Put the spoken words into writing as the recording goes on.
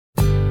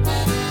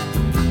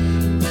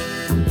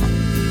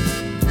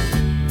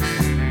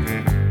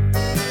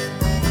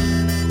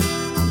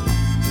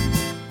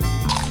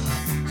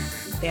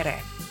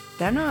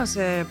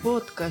Tänase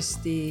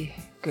podcasti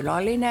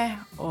külaline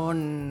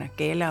on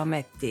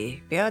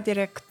Keeleameti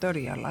peadirektor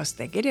ja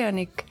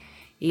lastekirjanik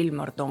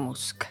Ilmar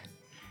Tomusk.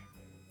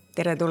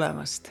 Tere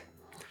tulemast!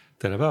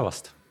 Tere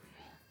päevast!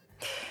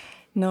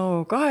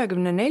 No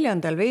 24.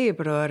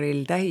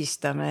 veebruaril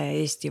tähistame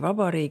Eesti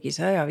Vabariigi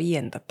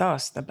 105.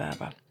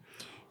 aastapäeva.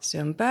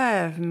 See on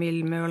päev,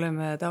 mil me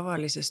oleme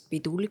tavalisest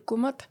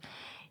pidulikumad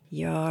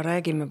ja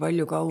räägime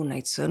palju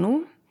kauneid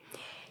sõnu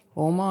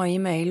oma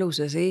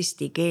imeilusas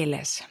eesti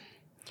keeles.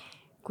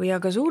 Kui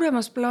aga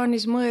suuremas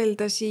plaanis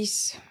mõelda,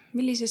 siis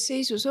millises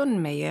seisus on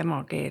meie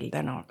emakeel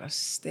täna? Kas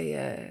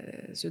teie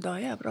süda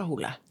jääb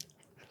rahule?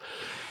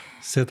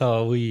 Seda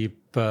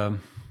võib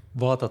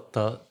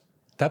vaadata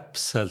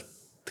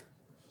täpselt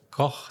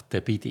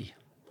kahte pidi.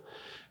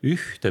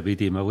 Ühte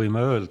pidi me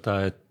võime öelda,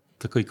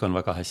 et kõik on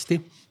väga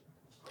hästi.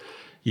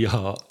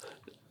 Ja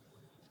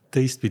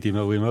teistpidi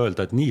me võime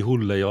öelda, et nii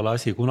hull ei ole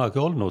asi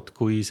kunagi olnud,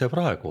 kui see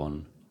praegu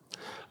on.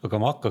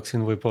 Aga ma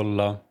hakkaksin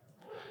võib-olla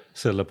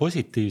selle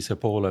positiivse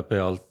poole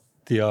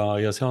pealt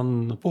ja see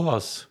on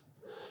puhas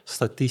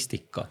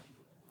statistika.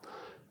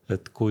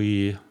 Et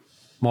kui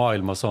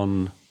maailmas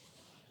on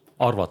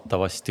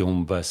arvatavasti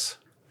umbes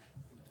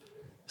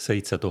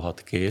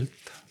 7000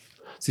 keelt,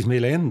 siis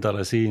meile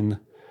endale siin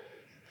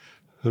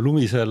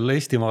lumisel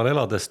Eestimaal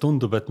elades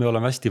tundub, et me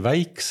oleme hästi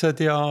väiksed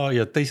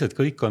ja teised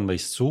kõik on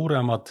meist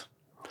suuremad,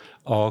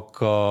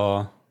 aga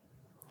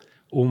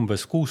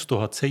umbes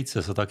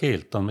 6700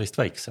 keelt on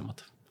meist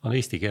väiksemad, on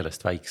eesti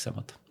keelest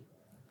väiksemad.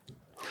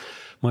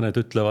 Mõned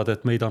ütlevad,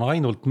 et meid on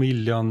ainult 1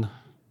 miljon,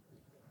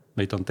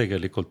 meid on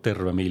tegelikult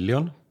terve 1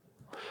 miljon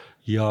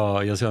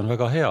ja see on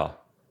väga hea.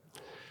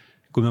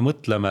 Kui me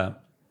mõtleme,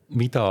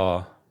 mida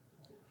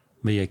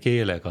meie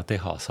keelega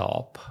teha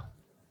saab,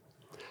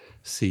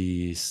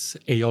 siis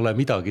ei ole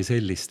midagi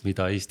sellist,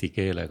 mida eesti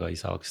keelega ei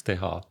saaks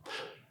teha.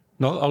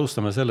 No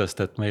alustame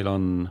sellest, et meil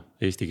on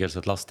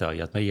eestikeelsed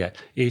lasteaiad. Meie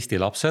eesti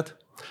lapsed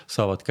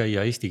saavad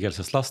käia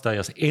eestikeelses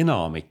lasteaias.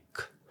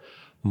 Enamik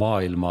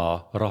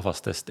maailma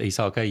rahvastest ei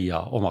saa käia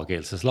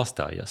omakeelses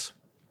lasteaias.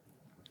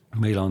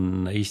 Meil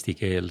on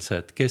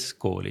eestikeelsed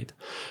keskkoolid,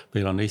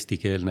 meil on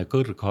eestikeelne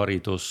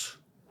kõrgharidus,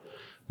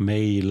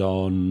 meil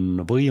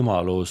on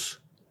võimalus,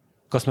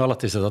 kas me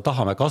alati seda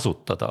tahame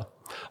kasutada,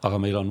 aga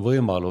meil on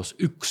võimalus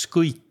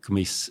ükskõik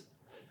mis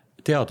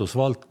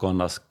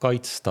teadusvaldkonnas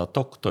kaitsta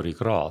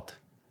doktorikraad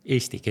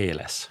eesti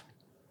keeles.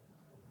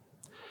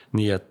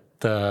 Nii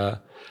et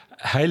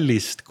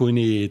hällist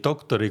kuni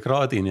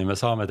doktorikraadini me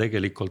saame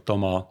tegelikult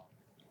oma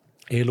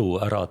elu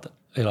ära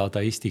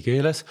elada eesti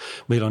keeles.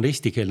 Meil on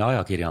eestikeelne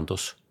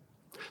ajakirjandus.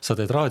 Sa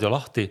teed raadio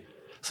lahti,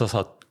 sa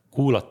saad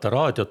kuulata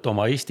raadiot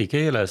oma eesti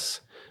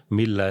keeles,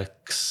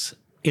 milleks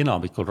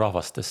enamikul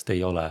rahvastest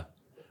ei ole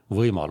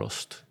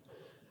võimalust.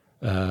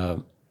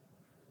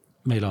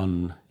 Meil on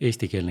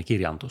eestikeelne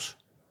kirjandus.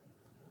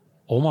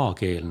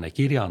 Omakeelne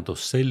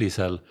kirjandus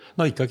sellisel,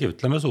 no ikkagi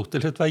ütleme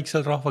suhteliselt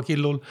väiksel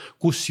rahvakillul,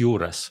 kus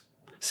juures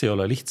see ei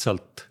ole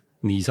lihtsalt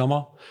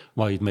niisama,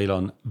 vaid meil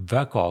on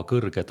väga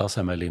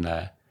kõrgetasemeline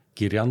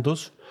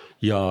kirjandus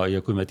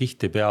ja kui me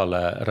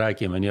tihtipeale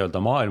räägime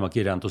nii-öelda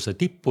maailmakirjanduse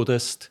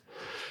tippudest,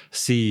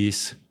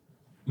 siis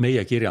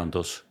meie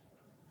kirjandus,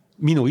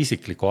 minu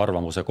isikliku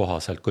arvamuse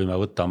kohaselt, kui me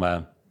võtame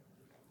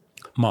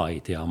ma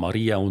ei tea,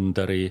 Maria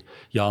Underi,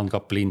 Jaan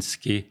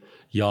Kaplinski,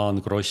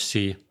 Jaan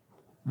Krossi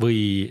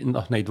või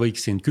neid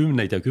võiksin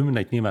kümneid ja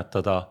kümneid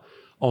nimetada,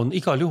 on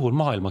igal juhul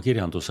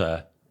maailmakirjanduse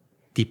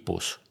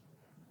tipus.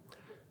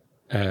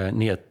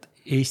 Nii et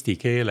eesti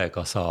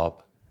keelega saab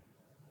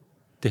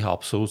teha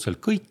absoluutselt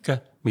kõike,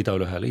 mida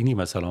ühel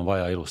inimesel on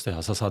vaja elus teha.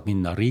 Sa saad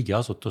minna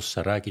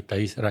riigiasutusse,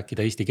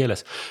 rääkida eesti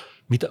keeles,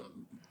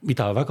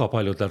 mida väga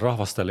paljudel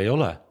rahvastel ei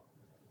ole.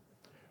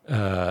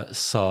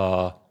 Sa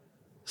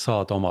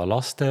saad oma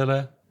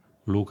lastele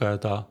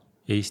lugeda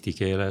eesti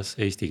keeles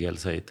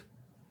eestikeelseid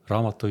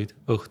raamatuid,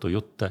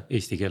 õhtujutte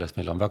eesti keeles.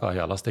 Meil on väga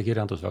hea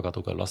lastekirjandus, väga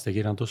tugev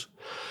lastekirjandus.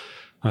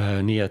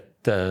 Nii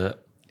et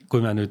kui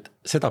me nüüd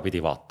seda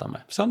pidi vaatame,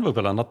 see on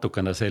võib-olla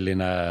natukene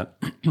selline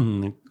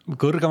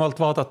kõrgemalt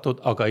vaadatud,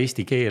 aga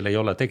eesti keel ei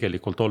ole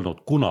tegelikult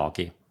olnud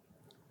kunagi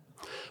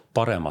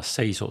paremas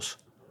seisus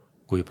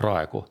kui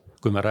praegu.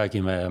 Kui me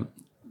räägime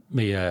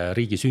meie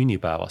riigi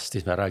sünnipäevast,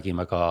 siis me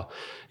räägime ka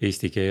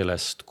eesti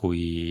keelest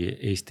kui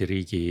Eesti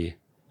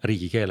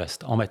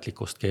riigikeelest,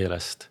 ametlikust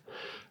keelest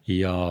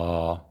ja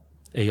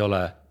ei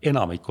ole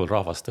enamikul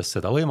rahvastest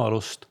seda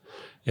võimalust,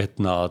 et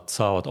nad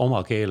saavad oma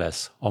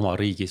keeles, oma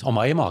riigis,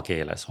 oma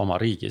emakeeles, oma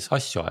riigis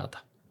asju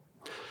ajada.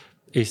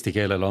 Eesti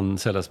keelel on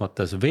selles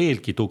mõttes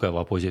veelgi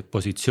tugeva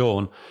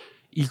positsioon.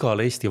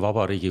 Igal Eesti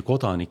Vabariigi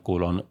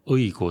kodanikul on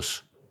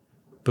õigus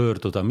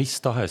pöörduda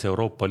mis tahes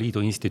Euroopa Liidu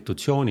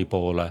institutsiooni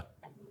poole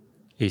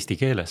eesti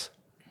keeles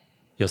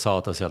ja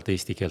saada sealt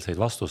eestikeelseid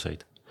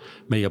vastuseid.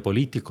 Meie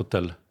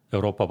poliitikutel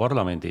Euroopa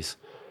Parlamendis,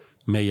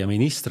 meie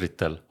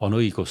ministritel on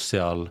õigus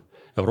seal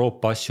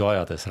Euroopa asju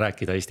ajades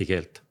rääkida eesti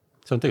keelt.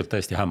 See on tegelikult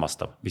täiesti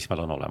hämmastav, mis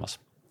meil on olemas.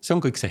 See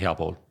on kõik see hea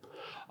pool.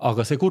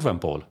 Aga see kurvem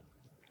pool,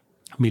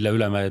 mille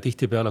üle me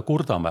tihtipeale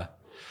kurdame,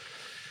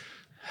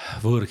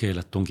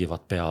 võõrkeeled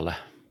tungivad peale.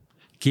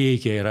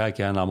 keegi ei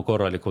räägi enam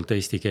korralikult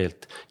eesti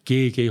keelt,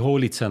 keegi ei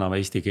hoolitse enam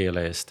eesti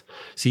keele eest.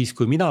 Siis,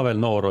 kui mina veel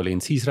noor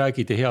olin, siis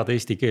räägiti head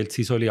eesti keelt,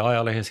 siis oli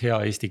ajalehes hea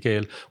eesti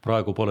keel,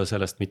 praegu pole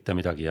sellest mitte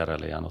midagi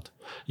järele jäänud.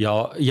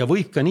 Ja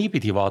võib ka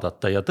niipidi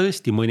vaadata ja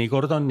tõesti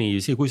mõnikord on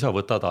niiviisi, kui sa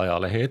võtad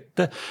ajalehe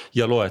ette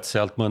ja loed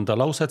sealt mõnda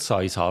lauset,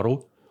 sa ei saa aru,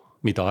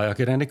 mida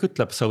ajakirjanik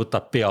ütleb, sa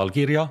võtad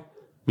pealkirja,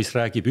 mis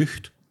räägib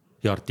üht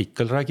ja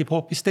artikkel räägib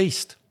hoopis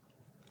teist.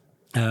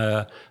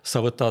 Sa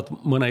võtad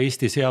mõne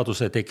Eesti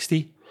seaduse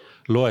teksti,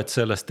 loed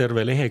sellest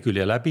terve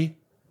lehekülje läbi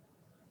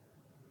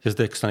ja see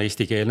tekst on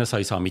eestikeelne, sa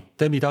ei saa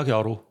mitte midagi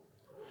aru.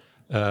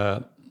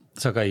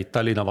 Sa käid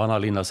Tallinna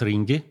vanalinnas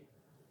ringi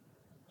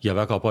ja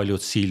väga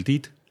paljud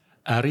sildid,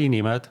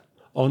 ärinimed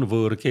on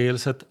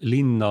võõrkeelsed,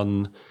 linn on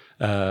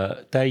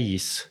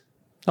täis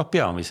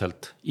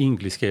peamiselt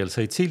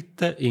ingliskeelseid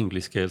silte,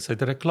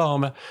 ingliskeelseid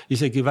reklaame,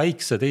 isegi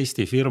väiksed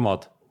Eesti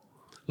firmad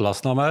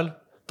Lasnamäel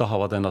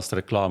tahavad ennast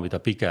reklaamida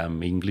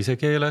pigem inglise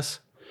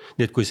keeles.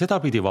 Nii et kui seda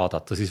pidi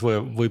vaadata, siis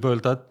võib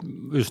öelda, et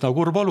üsna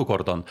kurb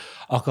olukord on,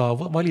 aga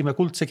valime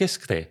kuldse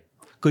kesktee.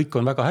 Kõik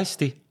on väga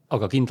hästi,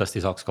 aga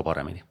kindlasti saaks ka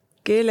paremini.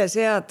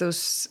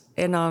 Keeleseadus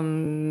enam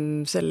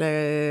selle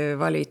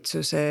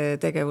valitsuse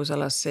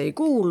tegevusalasse ei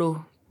kuulu,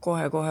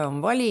 kohe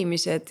on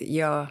valimised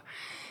ja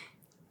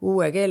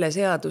uue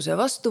keeleseaduse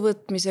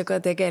vastuvõtmisega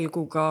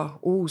tegelgu ka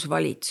uus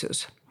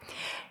valitsus.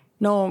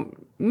 No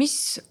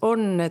mis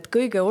on need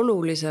kõige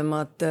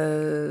olulisemad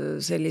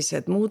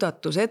sellised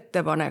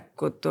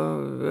muudatusettepanekud,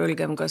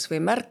 öelgem kas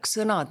või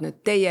märksõnad nüüd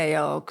teie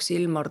jaoks,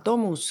 Ilmar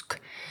Tomusk,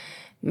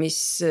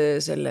 mis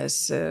selles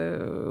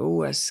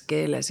uues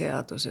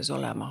keeleseaduses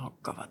olema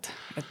hakkavad?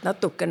 Et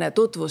natukene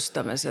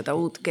tutvustame seda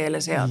uut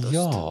keeleseadust.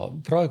 Jaa,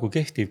 praegu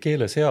kehtiv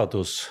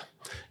keeleseadus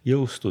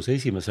jõustus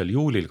 1.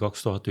 juulil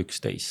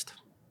 2011.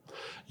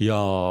 Ja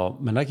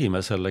me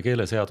nägime selle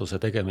keeleseaduse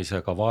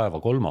tegemisega vaeva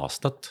 3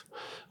 aastat,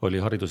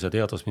 oli Haridus- ja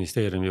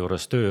Teadusministeeriumi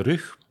juures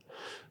töörühm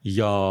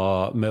ja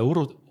me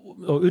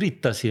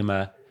üritasime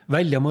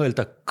välja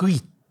mõelda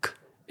kõik,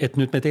 et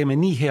nüüd me teeme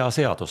nii hea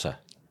seaduse,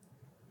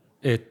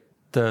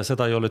 et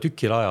seda ei ole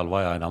tükil ajal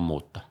vaja enam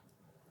muuta.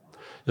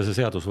 Ja see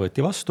seadus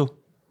võeti vastu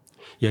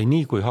ja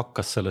nii kui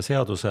hakkas selle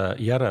seaduse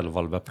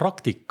järelevalve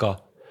praktika,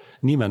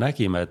 nii me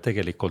nägime, et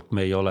tegelikult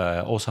me ei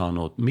ole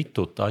osanud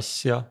mitut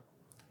asja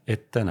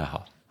ette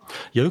näha.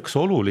 Ja üks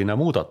oluline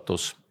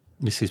muudatus,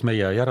 mis siis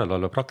meie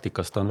järelevalve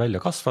praktikast on välja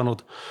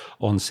kasvanud,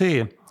 on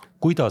see,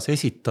 kuidas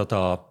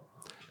esitada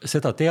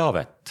seda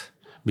teavet,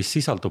 mis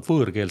sisaldub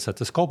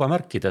võõrkeelsetes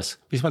kaubamärkides,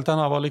 mis meil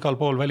tänaval igal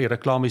pool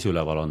välireklaamis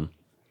üleval on.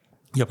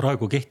 Ja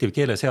praegu kehtiv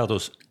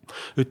keeleseadus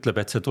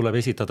ütleb, et see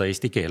tuleb esitada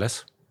eesti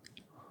keeles.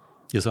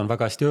 Ja see on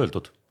väga hästi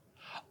öeldud.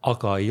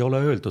 Aga ei ole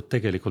öeldud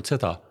tegelikult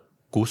seda,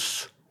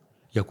 kus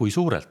ja kui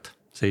suurelt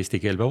see eesti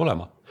keel peab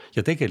olema.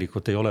 Ja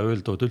tegelikult ei ole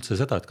öeldud üldse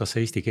seda, et kas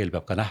see eesti keel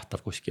peab ka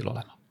nähtav kuskil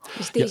olema.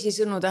 Mis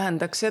teisisõnu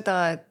tähendaks seda,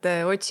 et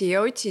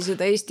otsi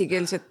seda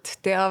eestikeelset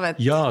teavet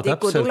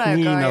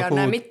tikutulega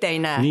ja mitte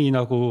ei näe. Nii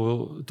nagu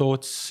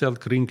Toots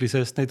sealt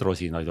kringlisest neid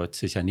rosinaid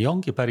otsis ja nii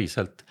ongi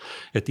päriselt,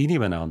 et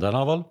inimene on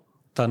tänaval,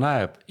 ta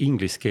näeb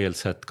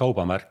ingliskeelset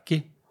kaubamärki,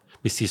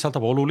 mis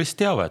sisaldab olulist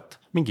teavet,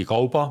 mingi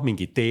kauba,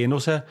 mingi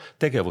teenuse,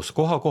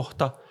 tegevuskoha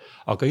kohta,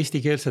 aga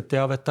eestikeelset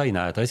teavet ta ei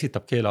näe, ta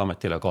esitab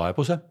Keeleametile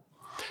kaebuse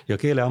ja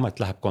Keeleamet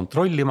läheb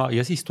kontrollima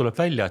ja siis tuleb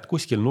välja, et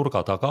kuskil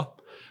nurga taga,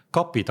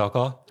 kapi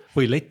taga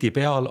või leti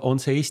peal on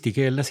see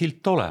eestikeelne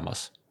silt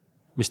olemas.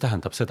 Mis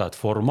tähendab seda, et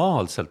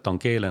formaalselt on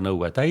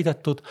keelenõue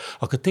täidetud,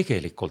 aga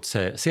tegelikult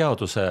see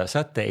seaduse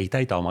säte ei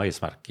täida oma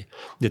eesmärki.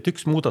 Et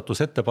üks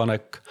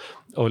muudatusettepanek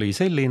oli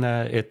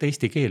selline, et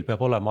eesti keel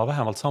peab olema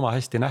vähemalt sama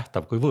hästi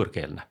nähtav kui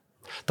võõrkeelne.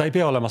 Ta ei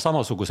pea olema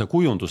samasuguse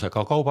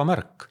kujundusega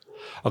kaubamärk,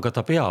 aga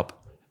ta peab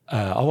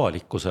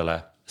avalikkusele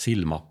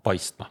silma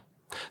paistma.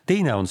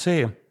 Teine on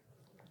see,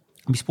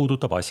 mis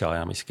puudutab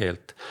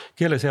asjaajamiskeelt.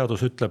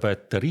 Keeleseadus ütleb,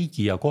 et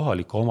riigi ja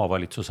kohaliku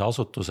omavalitsuse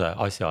asutuse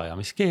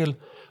asjaajamiskeel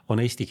on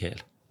eesti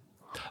keel.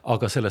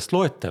 Aga sellest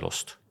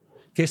loetelust,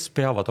 kes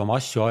peavad oma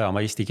asju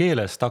ajama eesti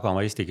keeles,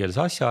 tagama eestikeelse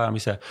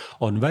asjaajamise,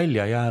 on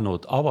välja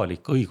jäänud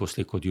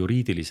avalik-õiguslikud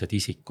juriidilised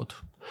isikud.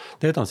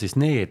 Need on siis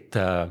need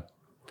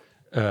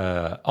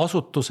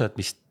asutused,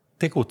 mis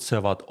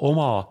tegutsevad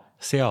oma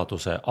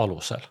seaduse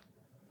alusel.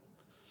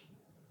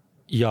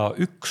 Ja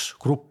üks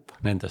grupp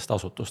nendest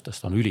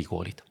asutustest on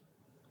ülikoolid.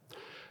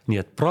 Nii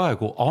et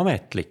praegu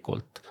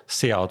ametlikult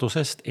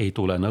seadusest ei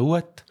tule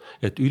nõuet,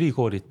 et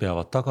ülikoolid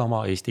peavad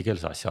tagama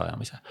eestikeelse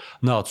asjaajamise.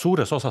 Nad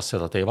suures osas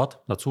seda teevad,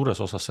 nad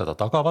suures osas seda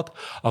tagavad,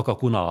 aga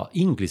kuna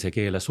inglise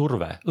keele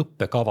surve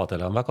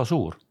õppekavadele on väga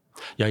suur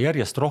ja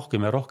järjest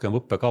rohkem ja rohkem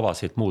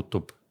õppekavasid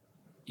muutub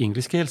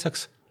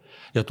ingliskeelseks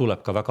ja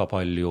tuleb ka väga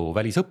palju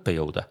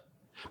välisõppejõude,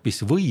 mis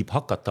võib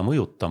hakata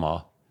mõjutama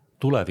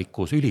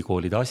tulevikus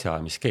ülikoolide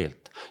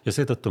asjaajamiskeelt. Ja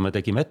seetõttu me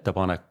tegime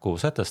ettepaneku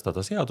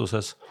sätestada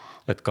seaduses,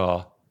 et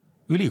ka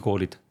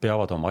ülikoolid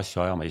peavad oma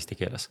asju ajama eesti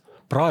keeles.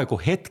 Praegu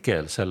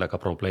hetkel sellega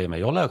probleeme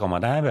ei ole, aga me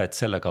näeme, et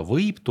sellega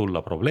võib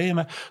tulla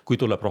probleeme, kui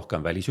tuleb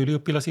rohkem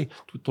välisüliõpilasi,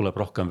 tuleb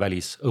rohkem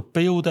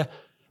välisõppejõude,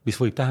 mis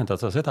võib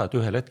tähendada seda, et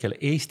ühel hetkel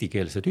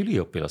eestikeelsed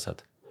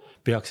üliõpilased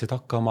peaksid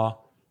hakkama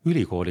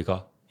ülikooliga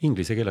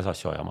inglise keeles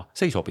asju ajama.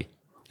 See ei sobi.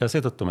 Ja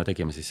seetõttu me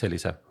tegime siis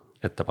sellise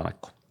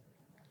ettepaneku.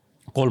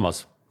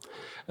 Kolmas,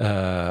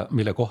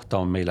 mille kohta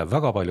on meile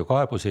väga palju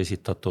kaebusi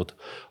esitatud,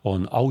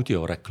 on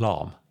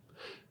audioreklaam.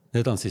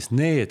 Need on siis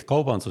need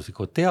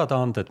kaubanduslikud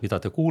teadaanded, mida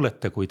te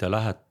kuulete, kui te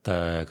lähete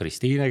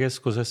Kristiine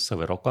keskusesse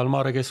või Rocca al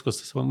Mare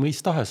keskusesse või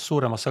mis tahes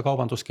suuremasse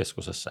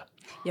kaubanduskeskusesse.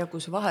 Ja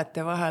kus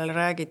vahetevahel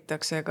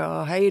räägitakse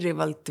ka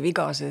häirivalt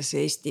vigases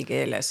eesti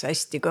keeles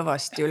hästi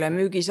kõvasti üle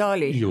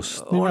müügisaali.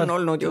 Just, on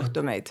olnud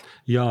juhtumeid.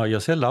 Ja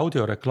selle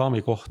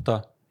audioreklaami kohta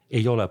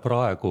ei ole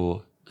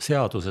praegu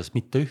seaduses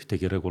mitte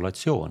ühtegi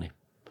regulatsiooni.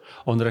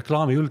 On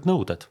reklaami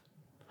üldnõuded,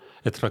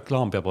 et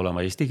reklaam peab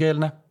olema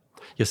eestikeelne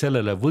ja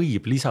sellele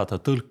võib lisada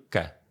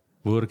tõlke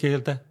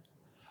võõrkeelde,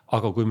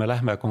 aga kui me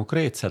lähme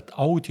konkreetselt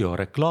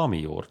audioreklaami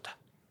juurde,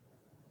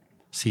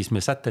 siis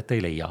me sätet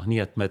ei leia.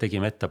 Nii et me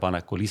tegime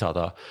ettepaneku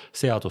lisada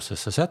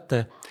seadusesse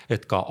säte,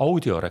 et ka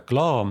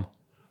audioreklaam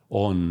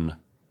on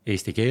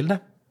eestikeelne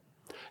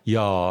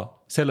ja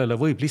sellele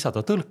võib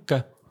lisada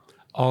tõlke,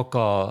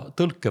 aga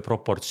tõlke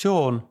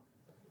proportsioon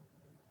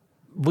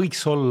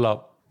võiks olla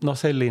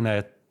selline,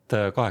 et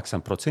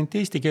 80%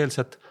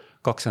 eestikeelset,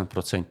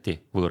 20%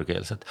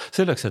 võõrkeelset.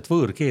 Selleks, et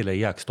võõrkeel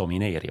ei jääks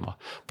domineerima.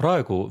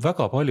 Praegu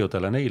väga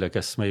paljudele neile,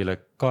 kes meile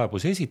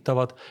kaebusi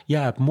esitavad,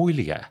 jääb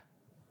mulje,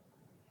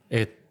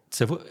 et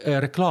see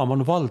reklaam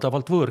on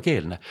valdavalt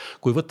võõrkeelne.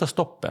 Kui võtta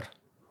stopper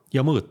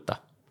ja mõõta,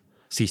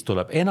 siis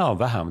tuleb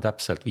enam-vähem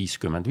täpselt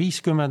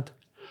 50-50,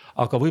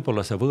 aga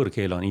võib-olla see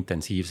võõrkeel on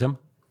intensiivsem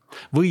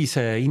või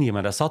see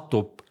inimene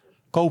satub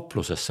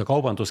kauplusesse,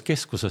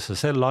 kaubanduskeskusesse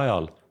sel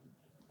ajal,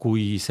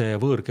 kui see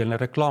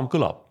võõrkeelne reklaam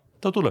kõlab.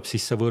 Ta tuleb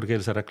sisse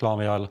võõrkeelse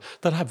reklaami ajal,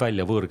 ta läheb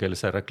välja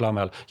võõrkeelse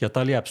reklaami ajal ja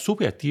tal jääb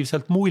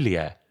subjektiivselt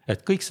mulje,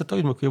 et kõik see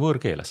toimubki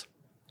võõrkeeles.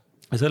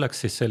 Ja selleks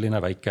siis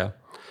selline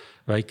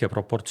väike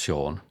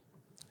proportsioon.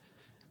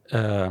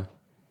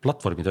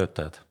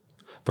 Platvormitöötajad.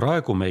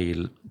 Praegu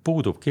meil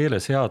puudub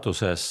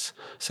keeleseaduses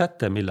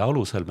säte, mille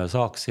alusel me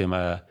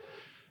saaksime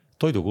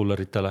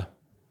toidukulleritele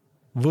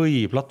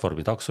või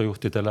platvormi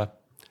taksojuhtidele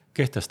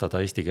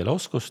kehtestada eesti keele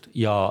oskust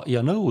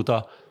ja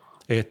nõuda,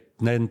 et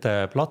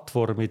nende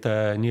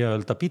platvormide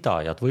nii-öelda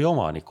pidajad või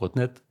omanikud,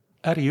 need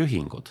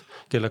äriühingud,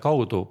 kelle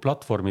kaudu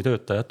platvormi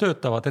töötajad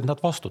töötavad, et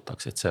nad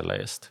vastutaksid selle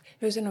eest.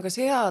 Ühesõnaga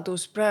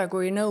seadus praegu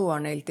ei nõua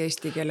neilt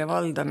eesti keele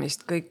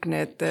valdamist, kõik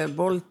need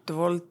Bolt,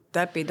 Volt,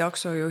 äpi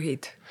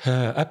taksojuhid.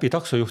 Äpi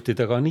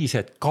taksojuhtidega on nii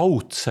see, et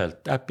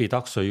kaudselt äpi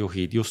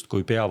taksojuhid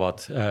justkui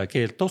peavad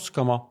keelt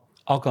oskama,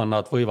 aga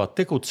nad võivad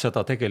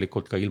tegutseda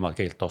tegelikult ka ilma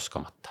keelt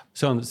oskamata.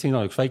 Siin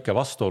on üks väike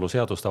vastuolu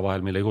seaduste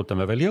vahel, mille juurde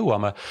me veel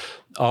jõuame,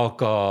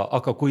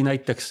 aga kui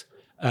näiteks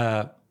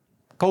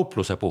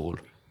kaupluse puhul,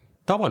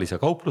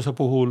 tavalise kaupluse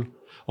puhul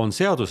on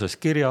seaduses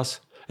kirjas,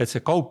 et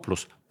see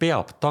kauplus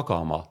peab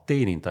tagama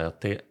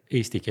teenindajate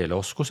eesti keele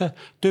oskuse,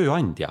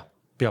 tööandja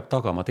peab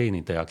tagama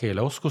teenindaja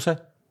keele oskuse,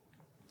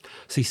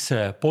 siis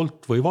see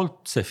Bolt või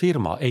Volt, see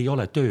firma ei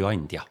ole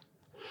tööandja.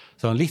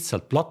 See on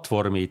lihtsalt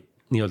platvormi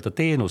nii-öelda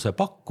teenuse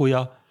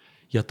pakkuja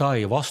ja ta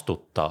ei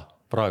vastuta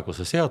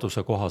praeguse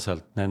seaduse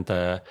kohaselt nende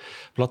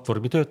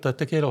platvormi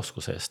töötajate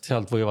keeleoskuse eest.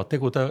 Sealt võivad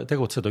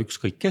tegutseda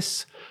ükskõik kes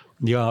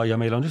ja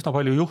meil on üsna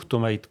palju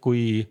juhtumeid,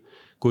 kui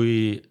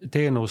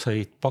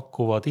teenuseid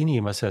pakuvad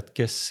inimesed,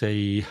 kes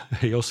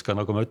ei oska,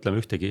 nagu me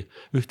ütleme,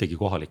 ühtegi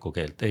kohalikku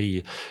keelt.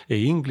 Ei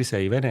inglise,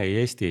 ei vene, ei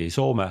eesti, ei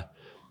soome,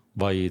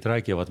 vaid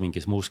räägivad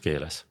mingis muus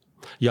keeles.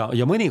 Ja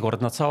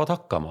mõnikord nad saavad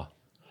hakkama,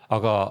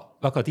 aga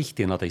väga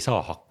tihti nad ei saa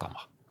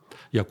hakkama.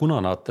 Ja kuna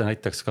nad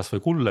näiteks kas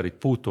või kullerid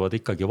puutuvad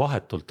ikkagi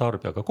vahetult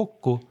tarbijaga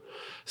kokku,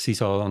 siis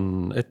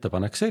on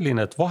ettepanek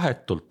selline, et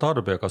vahetult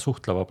tarbijaga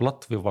suhtleva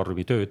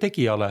platvormi töö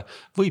tegijale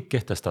võib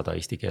kehtestada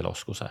eesti keele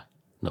oskuse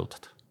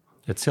nõuded.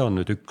 Et see on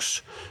nüüd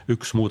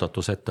üks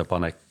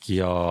muudatusettepanek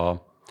ja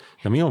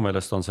minu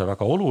meelest on see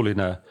väga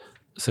oluline,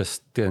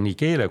 sest nii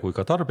keele kui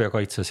ka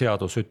tarbijakaitse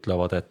seadus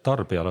ütlevad, et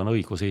tarbijal on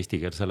õigus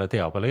eestikeelsele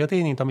teabele ja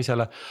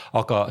teenindamisele,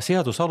 aga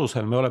seaduse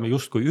alusel me oleme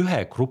justkui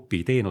ühe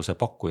grupi teenuse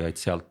pakkujaid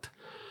sealt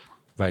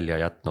välja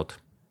jätnud.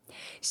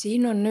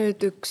 Siin on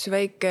nüüd üks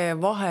väike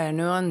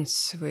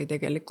vahenüanss või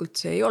tegelikult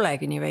see ei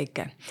olegi nii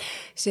väike.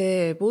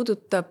 See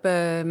puudutab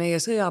meie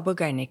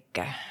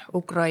sõjapõgenikke,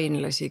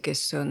 ukrainlasi,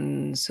 kes on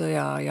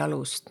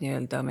sõjajalust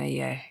nii-öelda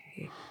meie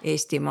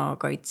Eestimaa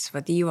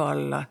kaitsva tiiva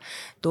alla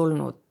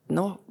tulnud.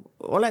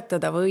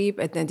 Oletada võib,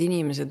 et need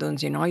inimesed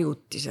on siin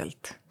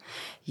ajutiselt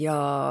ja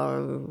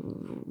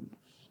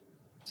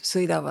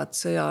sõidavad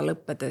sõja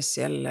lõppedes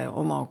jälle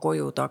oma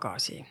koju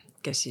tagasi,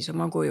 kes siis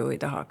oma koju ei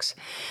tahaks.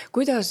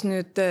 Kuidas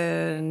nüüd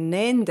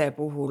nende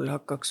puhul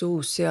hakkaks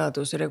uus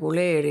seadus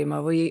reguleerima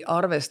või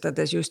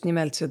arvestades just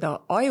nimelt seda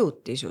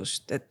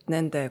ajutisust, et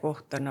nende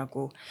kohta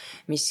nagu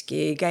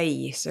miski ei käi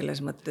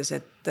selles mõttes,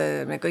 et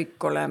me kõik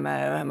oleme,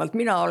 vähemalt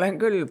mina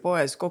olen küll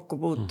poes kokku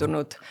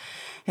puutunud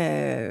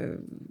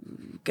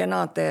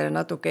kenade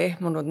natuke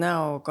ehmunud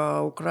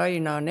näoga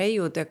Ukraina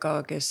neiudega,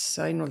 kes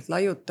ainult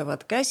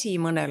laiutavad käsi,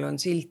 mõnel on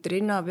silt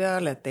rinna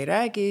peal, et ei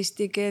räägi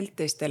eesti keelt,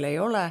 teistel ei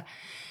ole.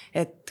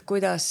 et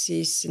kuidas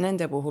siis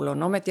nende puhul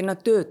on, ometi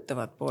nad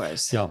töötavad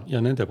poes.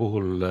 Ja nende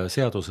puhul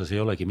seaduses ei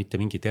olegi mitte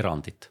mingit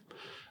erandit.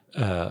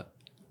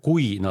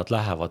 Kui nad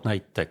lähevad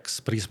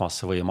näiteks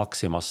Prismasse või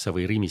Maximasse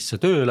või Rimisse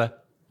tööle,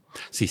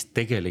 siis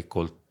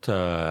tegelikult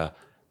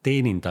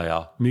teenindaja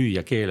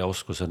müüja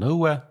keeleoskuse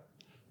nõue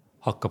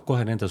hakkab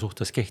kohe nende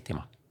suhtes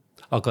kehtima.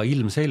 Aga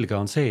ilmselge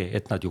on see,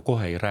 et nad ju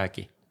kohe ei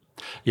räägi.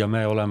 Ja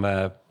me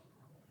oleme,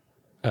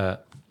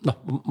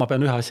 ma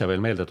pean ühe asja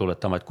veel meelde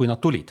tuletama, et kui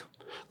nad tulid,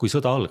 kui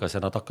sõda algas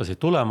ja nad hakkasid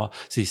tulema,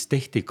 siis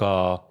tehti ka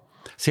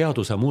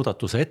seaduse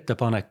muudatuse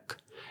ettepanek,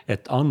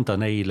 et anda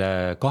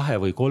neile 2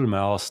 või 3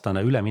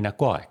 aastane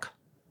ülemineku aeg.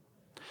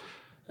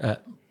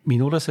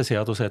 Minule see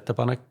seaduse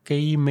ettepanek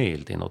ei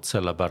meeldinud,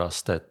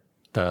 sellepärast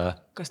et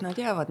kas nad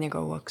jäävad nii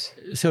kauaks?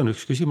 See on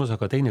üks küsimus,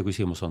 aga teine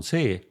küsimus on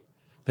see,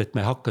 et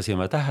me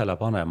hakkasime tähele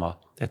panema,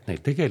 et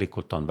neil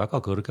tegelikult on väga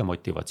kõrge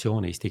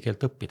motivatsioon eesti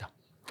keelt õppida.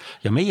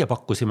 Ja meie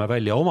pakkusime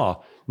välja oma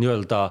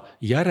nii-öelda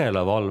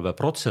järelevalve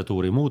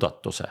protseduuri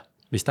muudatuse,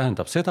 mis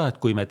tähendab seda, et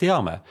kui me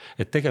teame,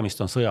 et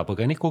tegemist on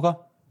sõjapõgenikuga,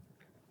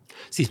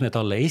 siis me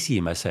talle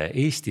esimese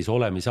Eestis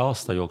olemise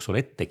aasta jooksul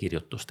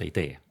ettekirjutust ei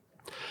tee.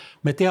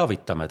 Me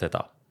teavitame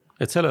teda,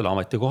 et sellel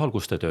ametikohal,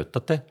 kus te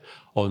töötate,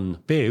 on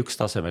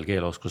B1 tasemel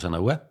keeleoskuse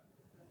nõue,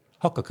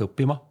 hakkake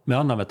õppima, me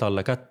anname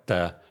talle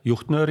kätte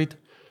juhtnöörid,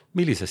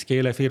 millises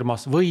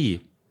keelefirmas või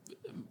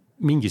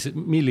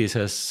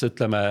millises,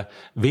 ütleme,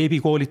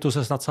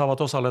 veebikoolituses nad saavad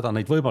osaleda,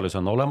 neid võimalusi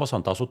on olemas,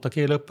 on tasuta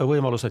keeleõppe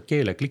võimalused,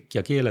 keeleklikk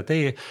ja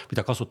keeletee,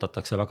 mida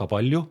kasutatakse väga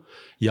palju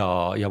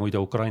ja muide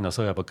Ukraina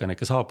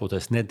sõjapõgenike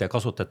saabudes nende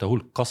kasutajate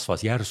hulk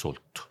kasvas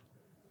järsult.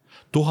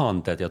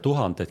 Tuhanded ja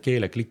tuhanded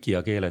keelekliki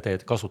ja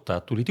keeleteed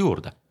kasutajad tulid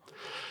juurde.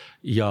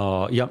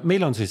 Ja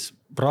meil on siis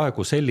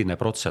praegu selline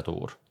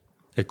protseduur,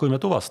 et kui me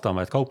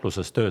tuvastame, et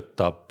kaupluses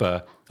töötab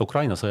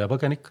Ukraina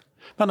sõjapõgenik,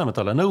 me anname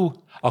talle nõu,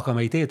 aga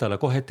me ei tee talle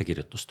kohe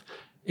ettekirjutust.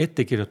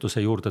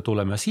 Ettekirjutuse juurde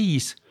tuleme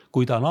siis,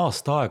 kui ta on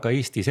aasta aega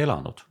Eestis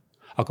elanud.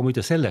 Aga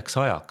muide selleks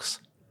ajaks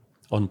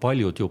on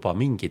paljud juba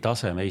mingi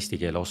taseme eesti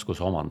keele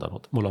oskuse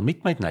omandanud. Mul on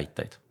mitmeid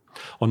näiteid.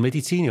 On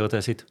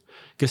meditsiiniõdesid,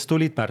 kes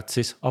tulid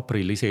märtsis,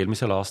 aprillis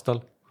eelmisel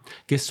aastal,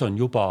 kes on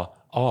juba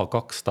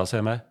A2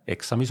 taseme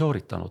eksami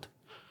sooritanud,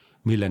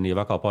 milleni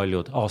väga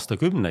paljud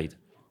aastakümneid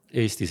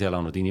Eestis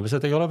elanud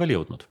inimesed ei ole veel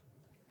jõudnud.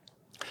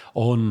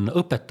 On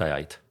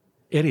õpetajaid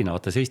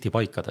erinevates Eesti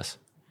paikades,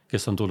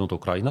 kes on tulnud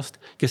Ukrainast,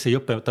 kes ei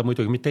õpeta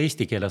muidugi mitte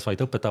eesti keeles, vaid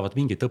õpetavad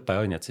mingit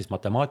õppeainet, siis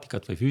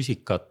matemaatikat või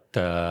füüsikat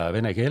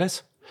vene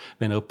keeles,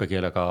 vene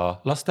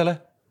õppekeelega lastele,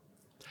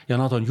 ja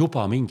nad on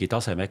juba mingi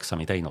taseme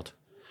eksami teinud.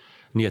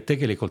 Nii et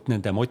tegelikult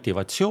nende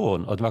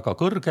motivatsioon on väga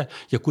kõrge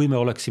ja kui me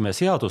oleksime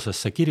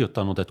seadusesse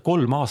kirjutanud, et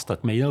 3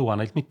 aastat me ei nõua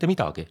neilt mitte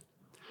midagi,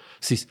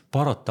 siis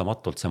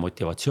paratamatult see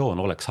motivatsioon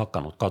oleks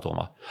hakanud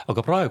kaduma.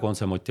 Aga praegu on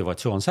see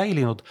motivatsioon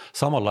säilinud,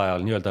 samal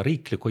ajal nii-öelda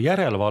riikliku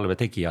järelevalve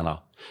tegijana.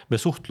 Me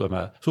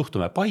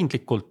suhtume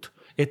paindlikult,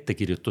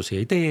 ettekirjutusi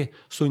ei tee,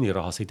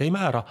 sunnirahasid ei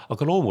määra,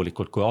 aga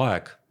loomulikult kui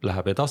aeg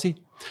läheb edasi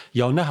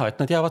ja on näha, et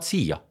nad jäävad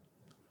siia,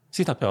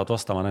 siis nad peavad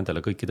vastama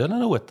nendele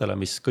kõikidele nõuetele,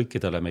 mis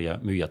kõikidele meie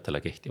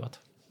müüjatele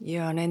kehtivad.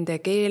 Ja nende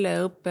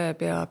keeleõppe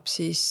peab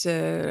siis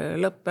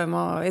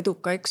lõppema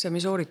eduka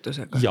eksami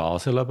sooritusega. Ja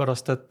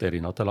sellepärast, et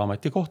erinevatel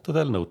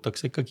ametikohtadel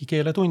nõutakse ikkagi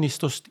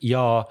keeletunnistust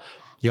ja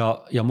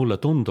mulle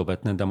tundub,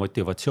 et nende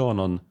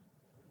motivatsioon on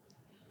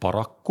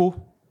paraku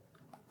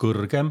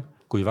kõrgem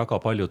kui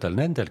väga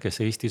paljudel nendel, kes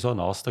Eestis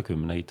on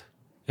aastakümneid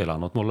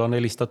elanud. Mulle on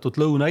helistatud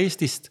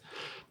Lõuna-Eestist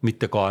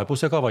mitte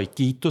kaebusega, vaid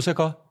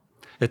kiitusega,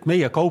 et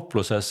meie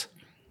kaupluses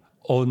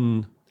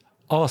on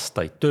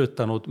aastaid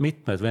töötanud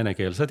mitmed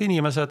venekeelsed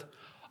inimesed,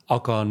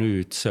 aga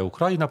nüüd see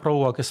Ukraina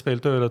proua, kes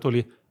veel tööle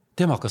tuli,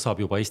 temaga saab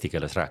juba eesti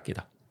keeles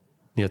rääkida.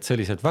 Nii et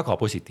sellised väga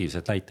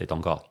positiivsed näiteid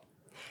on ka.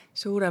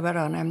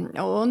 Suurepärane.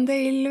 On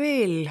teil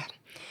veel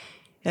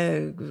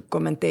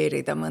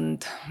kommenteerida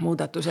mõnd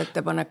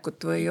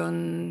muudatusettepanekut või on?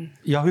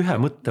 Ja ühe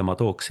mõtte ma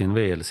tooksin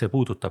veel, see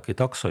puudutabki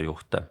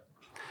taksojuhte.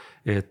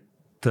 Et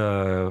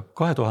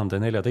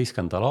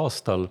 2014.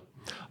 aastal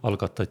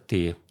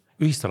algatati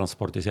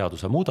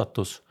ühistranspordiseaduse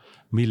muudatus,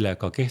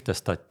 millega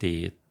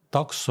kehtestati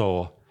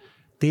takso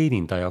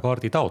teenindaja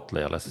kaardi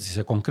taotlejale.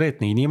 See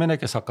konkreetne inimene,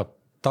 kes hakkab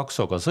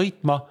taksoga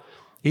sõitma,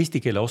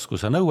 eesti keele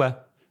oskuse nõue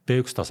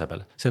B1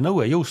 tasemel. See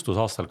nõue jõustus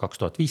aastal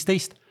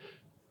 2015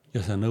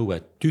 ja see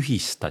nõue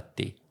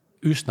tühistati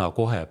üsna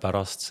kohe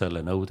pärast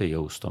selle nõude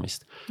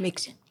jõustumist.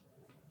 Miks?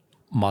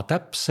 Ma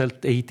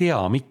täpselt ei tea,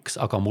 miks,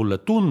 aga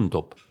mulle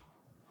tundub,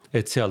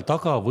 et seal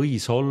taga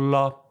võis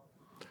olla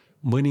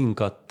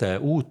mõningate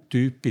uut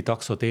tüüpi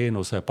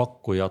taksoteenuse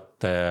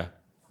pakkujate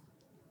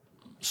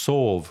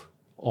soov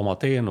oma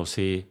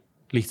teenusi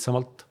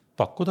lihtsamalt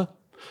pakkuda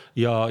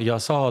ja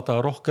saada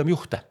rohkem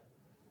juhte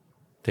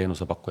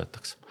teenuse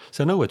pakkujateks.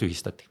 See nõue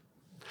tühistati.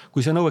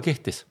 Kui see nõue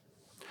kehtis,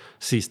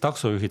 siis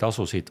taksojuhid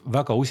asusid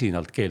väga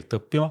usinalt keelt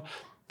õppima.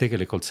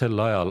 Tegelikult sel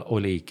ajal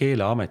oli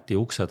Keeleameti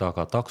ukse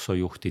taga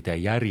taksojuhtide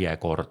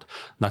järjekord.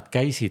 Nad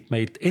käisid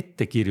meilt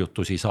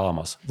ettekirjutusi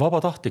saamas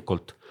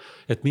vabatahtlikult,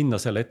 et minna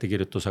selle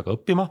ettekirjutusega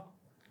õppima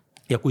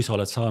ja kui sa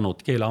oled saanud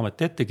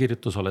Keeleameti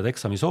ettekirjutus, oled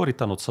eksami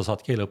sooritanud, sa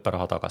saad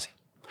keeleõpperaha tagasi.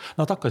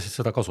 Nad hakkasid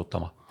seda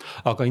kasutama,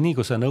 aga nii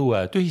kui see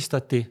nõue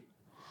tühistati,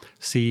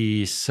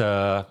 siis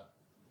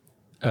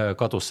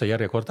kadus see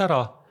järjekord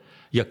ära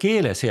ja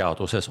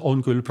keeleseaduses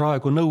on küll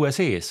praegu nõue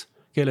sees.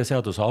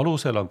 Keeleseaduse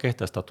alusel on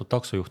kehtestatud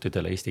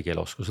taksojuhtidele eesti keele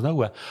oskuse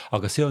nõue,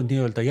 aga see on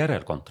nii-öelda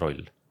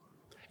järelkontroll.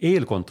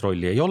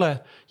 Eelkontrolli ei ole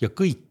ja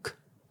kõik,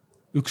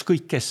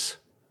 ükskõik kes,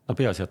 no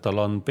peaasi, et tal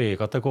on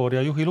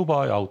B-kategooria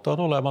juhiluba ja auto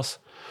on olemas,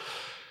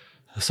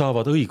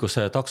 saavad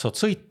õiguse taksot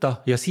sõita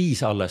ja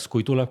siis alles,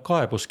 kui tuleb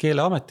kaebus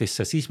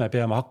Keeleametisse, siis me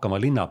peame hakkama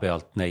linna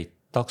pealt neid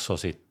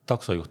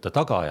taksojuhte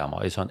taga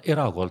ajama ja see on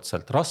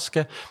erakordselt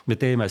raske. Me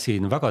teeme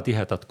siin väga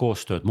tihedat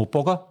koostööd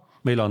Mupoga,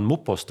 meil on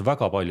Mupost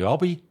väga palju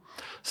abi,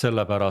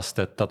 sellepärast,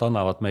 et nad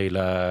annavad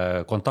meile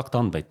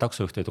kontaktandmeid,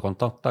 taksojuhtide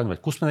kontaktandmeid,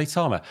 kust me neid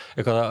saame.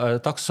 Ega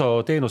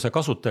taksoteenuse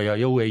kasutaja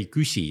ju ei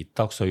küsi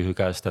taksojuhi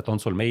käest, et on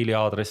sul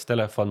meiliaadress,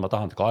 telefon, ma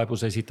tahan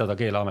kaebuse esitada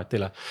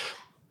Keeleametile.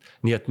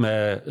 Nii et me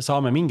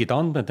saame mingid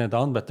andmed, nende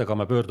andmetega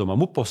me pöördume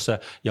Muposse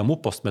ja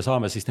Mupost me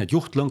saame siis need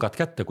juhtlõngad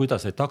kätte,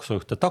 kuidas neid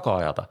taksojuhte taga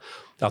ajada.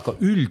 Aga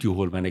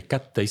üldjuhul me neid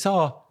kätte ei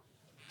saa,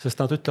 sest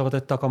nad ütlevad,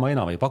 et aga ma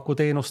enam ei paku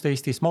teenust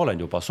Eestis, ma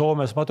olen juba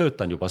Soomes, ma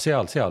töötan juba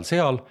seal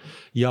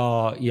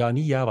ja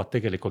nii jäävad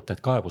tegelikult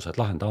need kaebused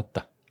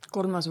lahendamata.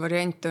 Kolmas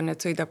variant on,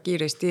 et sõidab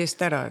kiiresti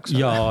eest ära, eks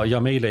ole. Ja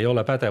meil ei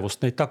ole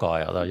pädevust neid taga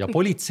ajada ja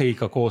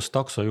politseiga koos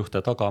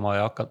taksojuhte taga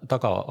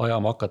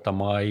ajama hakata,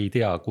 ma ei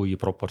tea, kui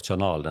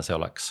proportsionaalne see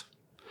oleks.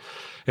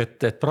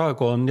 Et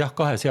praegu on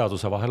kahe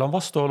seaduse vahel on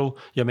vastuolu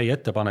ja meie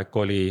ettepanek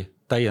oli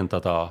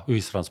täiendada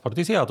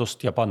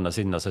ühistranspordiseadust ja panna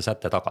sinna see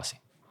sätte tagasi.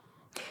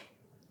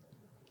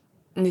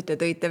 Nüüd te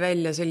tõite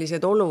välja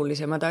sellised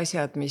olulisemad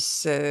asjad, mis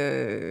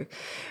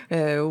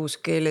uus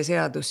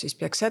keeleseadus siis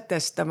peaks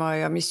sätestama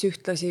ja mis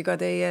ühtlasi ka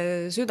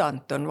teie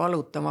südant on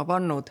valutama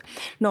pannud.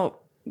 No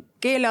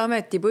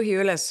Keeleameti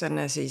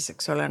põhiülesanne siis,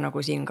 eks ole,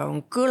 nagu siin ka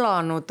on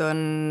kõlanud,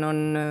 on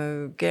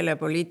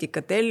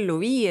keelepoliitikat ellu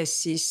viies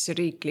siis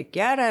riiklik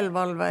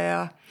järelevalve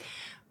ja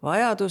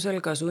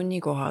vajadusel ka sunni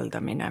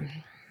kohaldamine.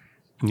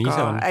 Nii ka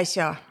see on.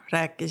 Äsja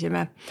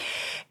rääkisime.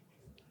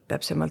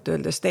 Täpsemalt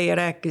öeldes teie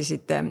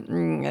rääkisite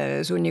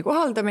sunni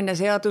kohaldamine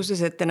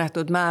seaduses ette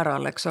nähtud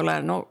määral, eks ole.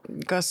 No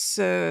kas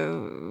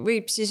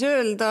võib siis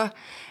öelda,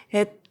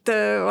 et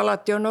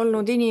alati on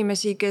olnud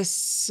inimesi, kes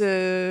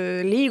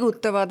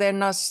liigutavad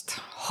ennast,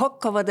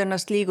 hakkavad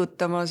ennast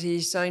liigutama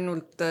siis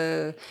ainult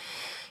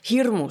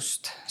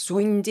hirmust,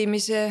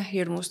 sundimise,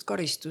 hirmust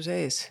karistuse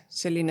ees.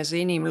 Selline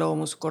see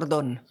inimloomus kord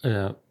on.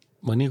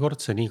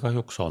 Mõnikord see nii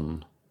kahjuks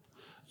on.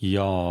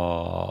 Ja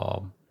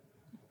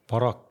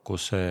paraku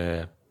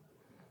see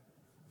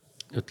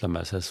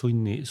ütleme, see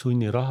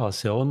sunniraha,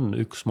 see on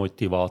üks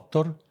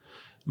motivaator,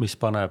 mis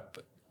paneb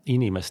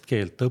inimest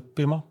keelt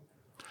õppima,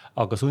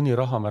 aga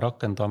sunniraha me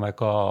rakendame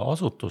ka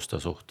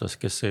asutuste suhtes,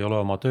 kes ei ole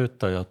oma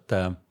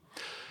töötajate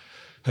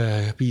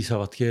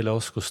piisavat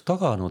keeleoskust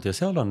taganud ja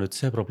seal on nüüd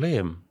see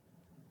probleem,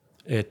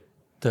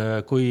 et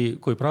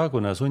kui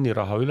praegune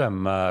sunniraha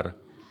ülemmäär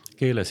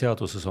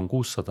keeleseaduses on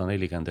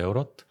 640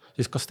 eurot,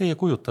 siis kas teie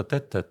kujutate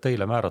ette, et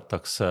teile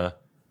määratakse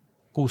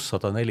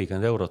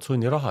 640 eurot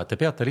sunniraha, et te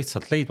peate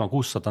lihtsalt leidma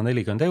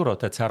 640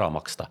 eurot, et see ära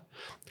maksta.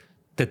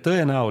 Te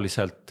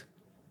tõenäoliselt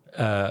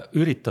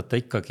üritate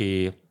ikkagi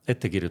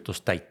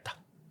ettekirjutust täita.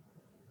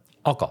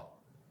 Aga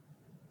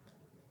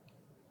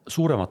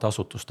suuremate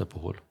asutuste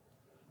puhul,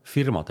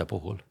 firmade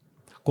puhul,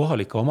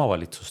 kohalike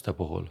omavalitsuste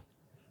puhul,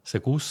 see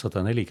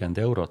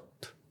 640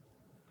 eurot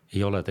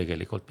ei ole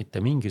tegelikult mitte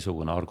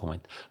mingisugune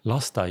argument.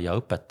 Lasteaia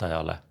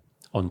õpetajale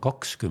on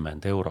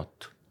 20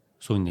 eurot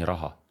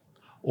sunniraha.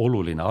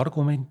 Oluline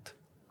argument,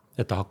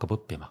 et ta hakkab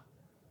õppima.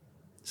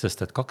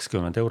 Sest et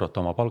 20 eurot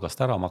oma palgast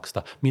ära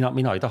maksta,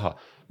 mina ei taha.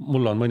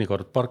 Mul on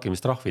mõnikord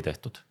parkimistrahvi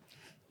tehtud.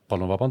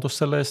 Palun vabandust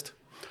selle eest,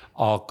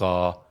 aga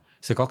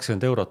see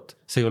 20 eurot,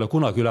 see ei ole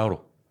kunagi üle aru.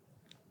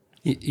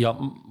 Ja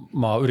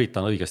ma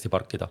üritan õigesti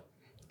parkida.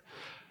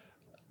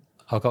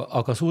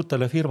 Aga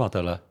suurtele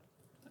firmadele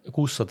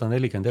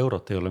 640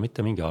 eurot ei ole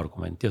mitte mingi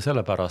argument ja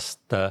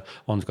sellepärast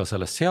on ka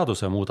selles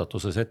seaduse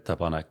muudatuses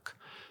ettepanek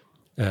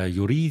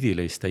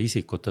juriidiliste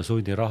isikute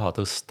sunniraha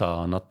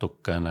tõsta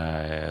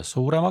natukene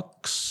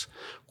suuremaks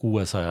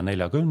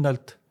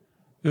 640-lt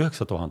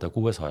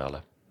 9600-le,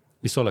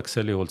 mis oleks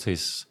sel juhul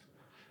siis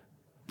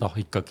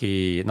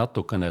ikkagi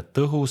natukene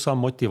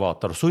tõhusam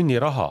motivaator.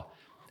 Sunniraha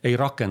ei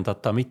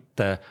rakendata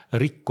mitte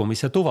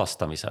rikkumise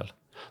tuvastamisel,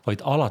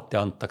 vaid alati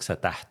antakse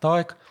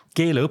tähtaeg.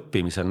 Keele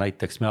õppimisel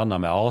näiteks me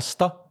anname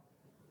aasta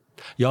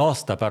ja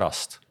aasta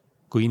pärast,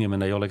 kui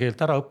inimene ei ole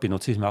keelt ära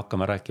õppinud, siis me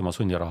hakkame rääkima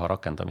sunniraha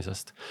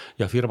rakendamisest.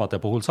 Ja firmade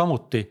puhul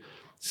samuti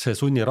see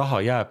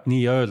sunniraha jääb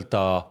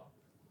nii-öelda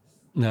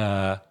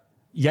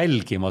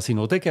jälgima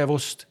sinu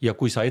tegevust ja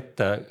kui sa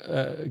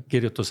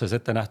kirjutuses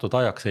ette nähtud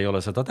ajaks ei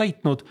ole seda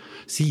täitnud,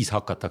 siis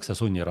hakatakse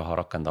sunniraha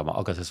rakendama.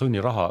 Aga see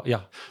sunniraha,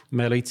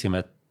 me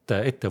leidsime, et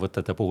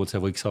ettevõtete puhul see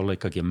võiks olla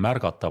ikkagi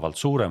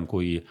märgatavalt suurem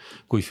kui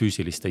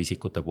füüsiliste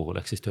isikute puhul,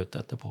 ehk siis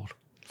töötajate puhul.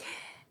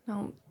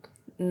 No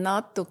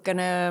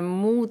natukene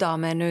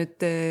muudame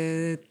nüüd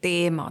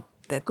teemat.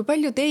 et kui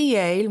palju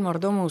teie, Ilmar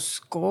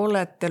Tomusk,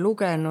 olete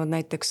lugenud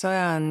näiteks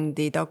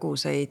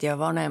sajanditaguseid ja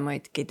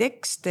vanemaidki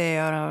tekste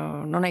ja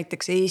no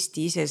näiteks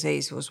Eesti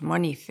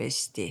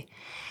iseseisvusmanifesti.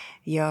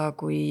 Ja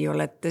kui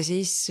olete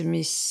siis,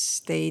 mis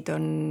teid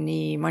on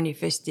nii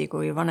manifesti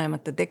kui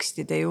vanemate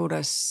tekstide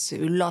juures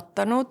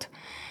üllatanud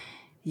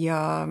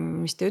ja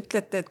mis te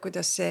ütlete, et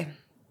kuidas see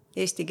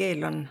eesti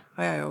keel on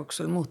aja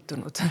jooksul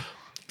muutunud?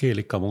 Keel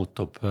ikka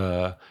muutub.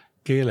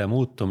 Keele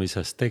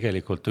muutumisest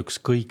tegelikult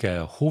üks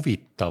kõige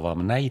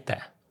huvitavam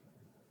näide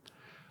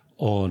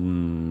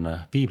on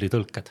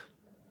piiblitõlked.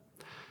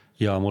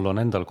 Ja mul on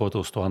endal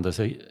kodus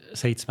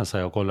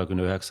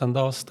 1739.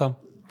 aasta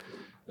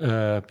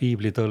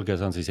piiblitõlge,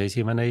 see on siis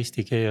esimene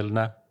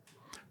eestikeelne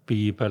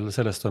piibel.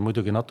 Sellest on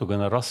muidugi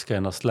natukene raske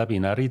ennast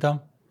läbi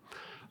närida,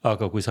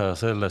 aga kui sa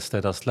sellest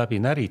edast läbi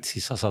närid,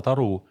 siis sa saad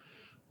aru,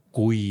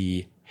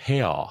 kui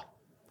hea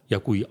ja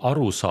kui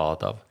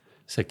arusaadav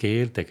see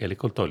keel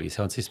tegelikult oli.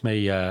 See on siis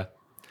meie,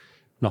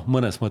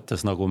 mõnes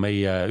mõttes nagu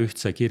meie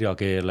ühtse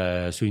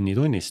kirjakeele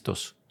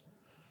sünnitunnistus.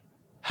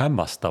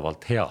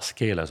 Hämmastavalt heas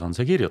keeles on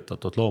see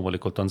kirjutatud.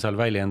 Loomulikult on seal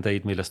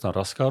väljendeid, millest on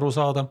raske aru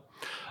saada,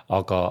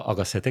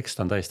 aga see tekst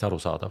on täiesti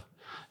arusaadav.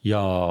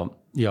 Ja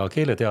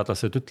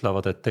keeleteadlased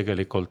ütlevad, et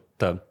tegelikult,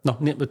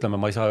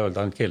 ütleme, ma ei saa öelda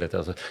ainult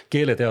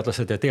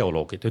keeleteadlased ja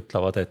teoloogid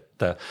ütlevad,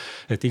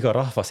 et iga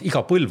rahvas,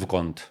 iga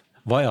põlvkond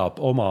vajab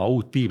oma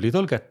uut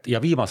piiblitõlget ja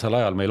viimasel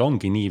ajal meil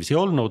ongi niivisi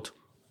olnud,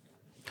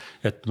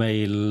 et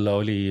meil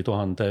oli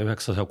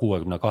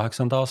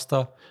 1968. aasta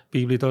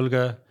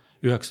piiblitõlge,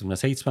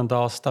 97.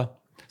 aasta,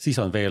 siis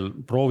on veel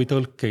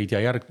proovitõlkeid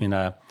ja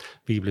järgmine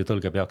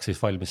piiblitõlge peaks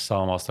siis valmis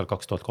saama aastal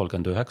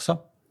 2039.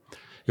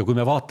 Ja kui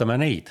me vaatame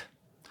neid,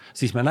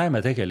 siis me näeme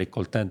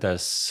tegelikult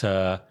nendes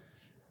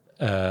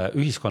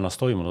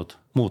ühiskonnas toimunud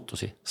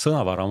muutusi,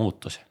 sõnavara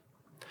muutusi.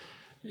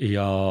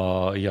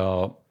 Ja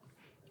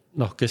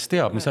kes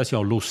teab, mis asi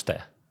on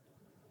luste.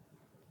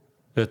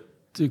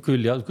 Et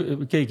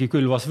keegi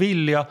külvas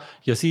vilja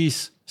ja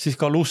siis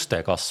ka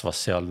luste kasvas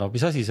seal.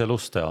 Mis asi see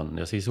luste on?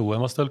 Ja siis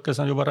uuemas tõlkes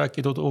on juba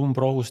rääkitud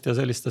umbrohust ja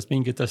sellistest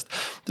mingitest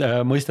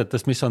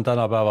mõistetest, mis on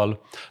tänapäeval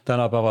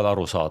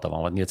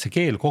arusaadavamad. Nii et see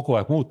keel kogu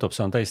aeg muutub,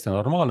 see on täiesti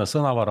normaalne,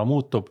 sõnavara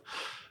muutub.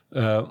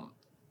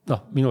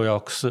 Minu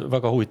jaoks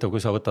väga huvitav,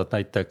 kui sa võtad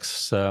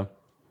näiteks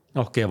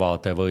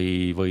Kevade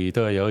või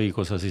Tõe ja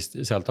õiguse, siis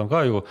sealt on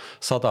ka ju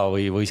 100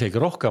 või isegi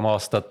rohkem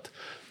aastat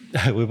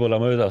võib-olla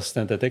möödas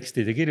nende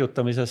tekstide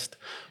kirjutamisest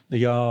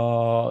ja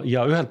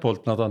ühelt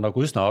poolt nad on nagu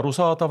üsna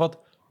arusaadavad,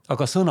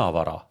 aga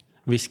sõnavara,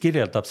 mis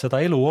kirjeldab seda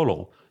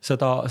eluolu,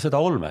 seda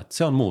olmet,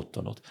 see on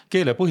muutunud.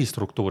 Keele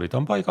põhistruktuurid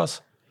on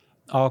paigas,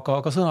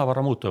 aga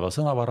sõnavara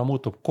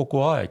muutub kogu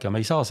aeg ja me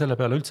ei saa selle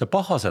peale üldse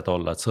pahased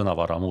olla, et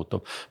sõnavara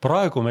muutub.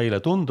 Praegu meile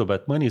tundub,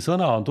 et mõni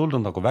sõna on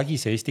tulnud nagu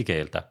vägisi eesti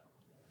keelde.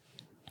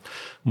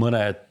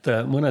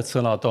 Mõned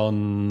sõnad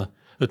on,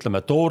 ütleme,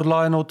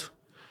 toorlaenud,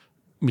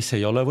 mis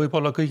ei ole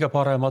võib-olla kõige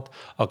paremad,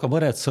 aga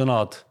mõned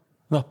sõnad,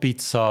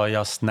 pitsa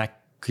ja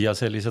snäkk ja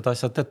sellised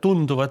asjad, need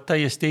tunduvad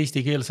täiesti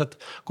eestikeelsed,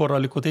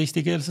 korralikud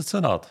eestikeelsed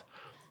sõnad.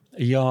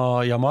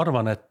 Ja ma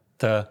arvan,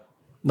 et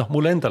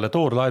mulle endale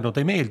toorlaenud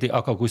ei meeldi,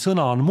 aga kui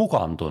sõna on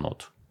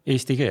mugandunud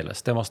eesti keeles,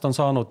 temast on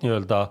saanud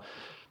nii-öelda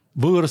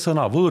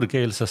võõrsõna,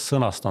 võõrkeelsest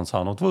sõnast on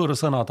saanud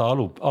võõrsõna, ta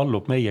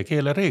allub meie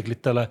keele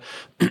reeglitele,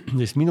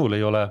 siis minul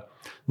ei ole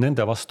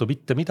nende vastu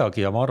mitte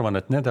midagi ja ma arvan,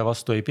 et nende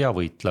vastu ei pea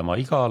võitlema.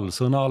 Igal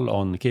sõnal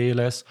on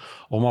keeles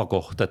oma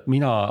koht, et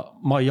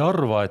ma ei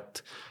arva,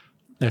 et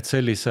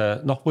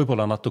sellise,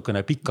 võib-olla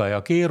natukene pika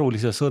ja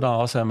keerulise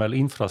sõna asemel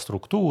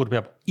infrastruktuur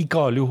peab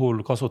igal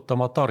juhul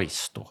kasutama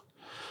taristu.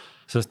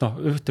 Sest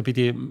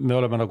ühtepidi me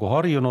oleme nagu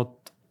harjunud,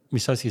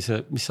 mis asi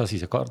see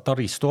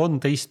taristu on,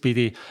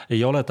 teistpidi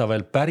ei ole ta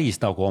veel päris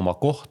nagu oma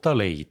kohta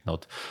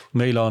leidnud.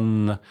 Meil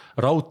on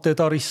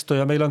raudteetaristu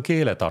ja meil on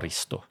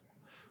keeletaristu.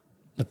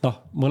 Et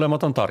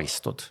mõlemad on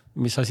taristud.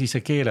 Mis asi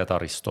see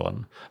keeletaristu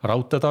on?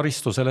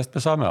 Raudteetaristu, sellest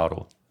me saame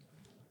aru.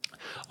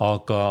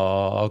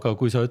 Aga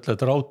kui sa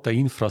ütled raudtee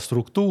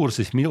infrastruktuur,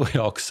 siis minu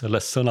jaoks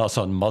selles sõnas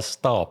on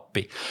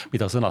mastaapi,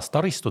 mida sõnas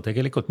taristu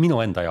tegelikult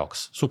minu enda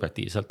jaoks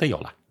subjektiivselt ei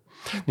ole.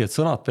 Nii et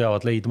sõnad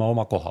peavad leidma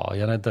oma koha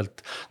ja nendelt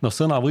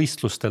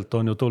sõnavõistlustelt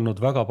on ju tulnud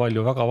väga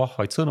palju väga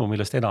vahvaid sõnu,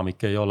 millest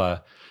enamik ei ole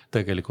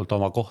tegelikult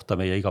oma kohta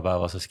meie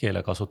igapäevases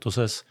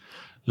keelekasutuses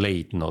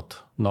leidnud.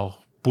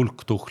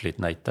 Pulktuhlid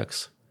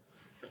näiteks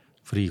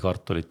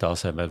friikartulite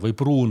asemel või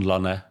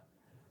pruunlane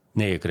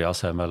neegri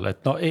asemel,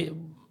 et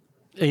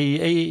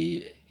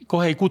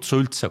kohe ei kutsu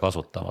üldse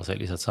kasutama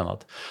sellised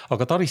sõnad.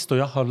 Aga taristu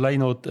on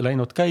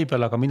läinud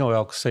käibel, aga minu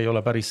jaoks ei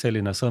ole päris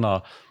selline sõna,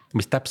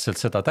 mis täpselt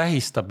seda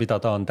tähistab, mida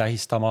ta on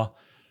tähistama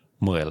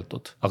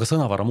mõeldud. Aga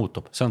sõnavara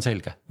muutub, see on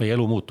selge. Meie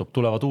elu muutub,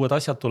 tulevad uued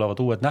asjad, tulevad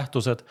uued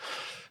nähtused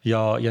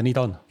ja nii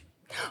ta on.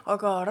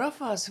 Aga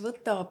rahvas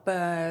võtab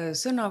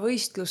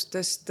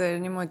sõnavõistlustest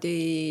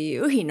niimoodi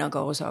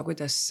õhinaga osa,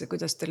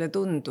 kuidas teile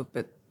tundub,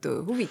 et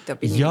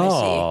huvitab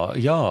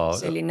inimesi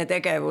selline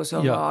tegevus,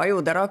 oma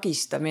ajude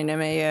ragistamine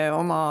meie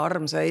oma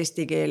armsa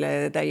eesti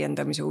keele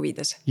täiendamise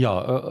huvides?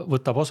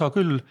 Võtab osa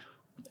küll.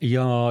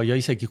 ja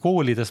isegi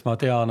koolides ma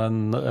tean,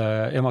 on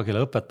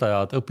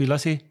emakeeleõpetajad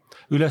õpilasi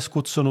üles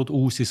kutsunud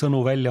uusi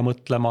sõnu välja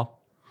mõtlema.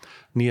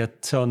 Nii et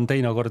see on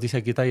teinekord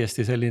isegi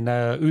täiesti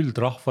selline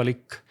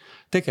üldrahvalik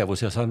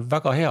tegevus ja see on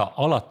väga hea.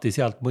 Alati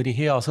sealt mõni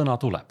hea sõna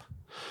tuleb.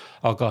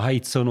 Aga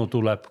häid sõnu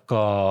tuleb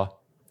ka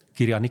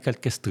kirjanikelt,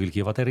 kes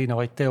tõlgivad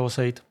erinevaid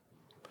teoseid.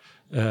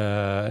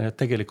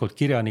 Tegelikult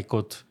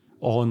kirjanikud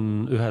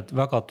on ühed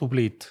väga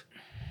tublid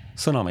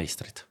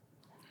sõnameistrid.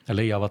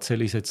 Leiavad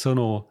selliseid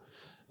sõnu,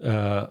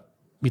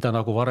 mida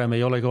nagu varem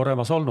ei olegi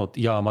olemas olnud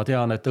ja ma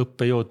tean, et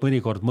õppejõud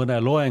mõnikord mõne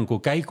loengu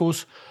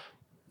käigus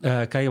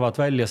käivad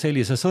välja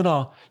sellise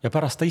sõna ja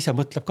pärast ta ise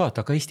mõtleb ka, et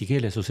aga eesti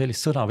keeles ju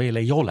sellist sõna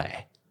veel ei ole.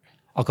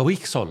 Aga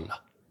võiks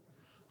olla.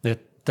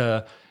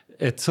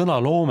 Et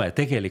sõnaloome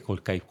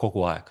tegelikult käib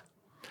kogu aeg.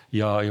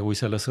 Ja kui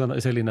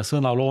selline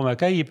sõnaloome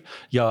käib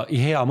ja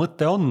hea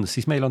mõte on,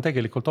 siis meil on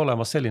tegelikult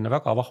olemas selline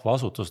väga vahva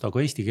asutus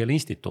nagu Eesti Keele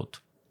Instituut.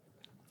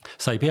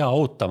 Sa ei pea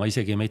ootama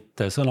isegi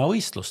mitte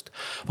sõnavõistlust,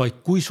 vaid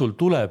kui sul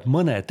tuleb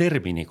mõne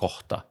termini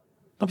kohta,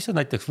 no mis on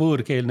näiteks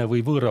võõrkeelne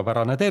või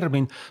võõrapärane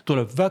termin,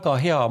 tuleb väga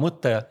hea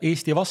mõte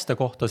Eesti vaste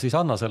kohta, siis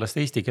anna sellest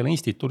Eesti Keele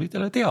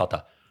Instituudidele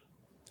teada.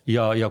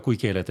 Ja kui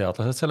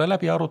keeleteadlased selle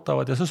läbi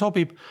arutavad ja see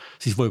sobib,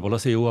 siis võib-olla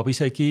see jõuab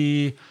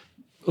isegi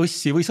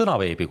õssi või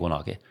sõnaveebi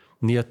kunagi.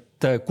 Nii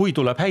et kui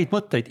tuleb häid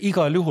mõtteid,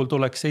 igal juhul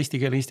tuleks Eesti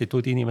Keele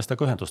Instituudi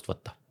inimestega ühendust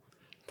võtta.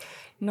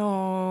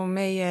 No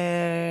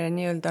meie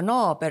nii-öelda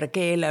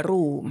naaberkeele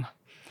ruum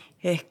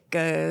ehk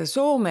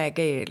soome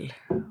keel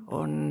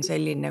on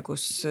selline,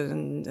 kus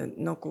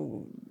nagu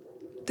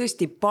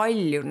tõesti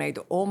palju neid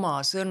oma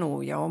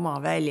sõnu ja oma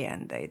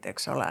väljendeid,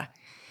 eks ole.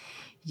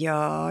 Ja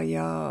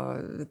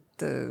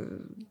et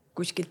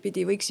kuskilt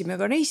pidi võiksime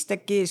ka neist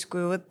äkki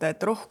eeskuju võtta,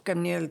 et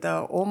rohkem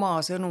nii-öelda oma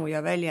sõnu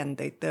ja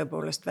väljendeid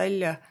tõepoolest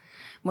välja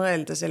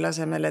mõelda selle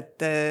asemel,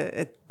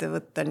 et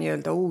võtta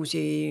nii-öelda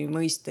uusi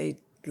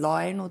mõisteid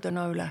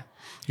laenudena üle.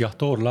 Jah,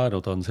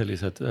 toorlaenud on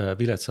sellised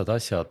viletsad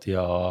asjad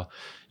ja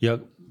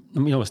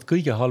minu meelest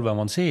kõige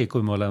halvem on see,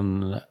 kui meil on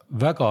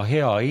väga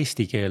hea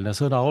eestikeelne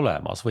sõna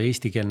olemas või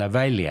eestikeelne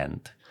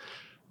väljend,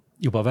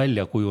 juba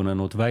välja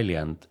kujunenud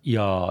väljend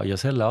ja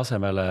selle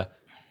asemele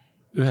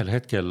ühel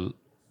hetkel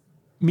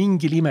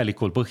mingil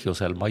imelikul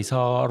põhjusel, ma ei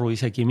saa aru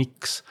isegi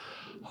miks,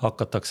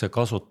 hakatakse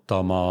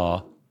kasutama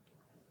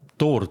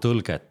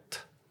toortõlget,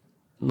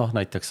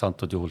 näiteks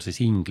antud juhul siis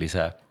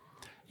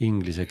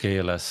inglise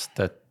keelest,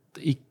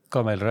 et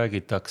ikka meil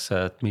räägitakse,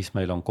 et mis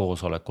meil on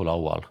koosoleku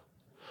laual.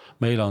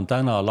 Meil on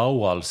täna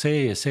laual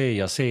see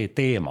ja see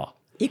teema.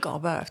 Iga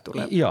päev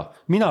tuleb. Ja,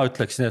 mina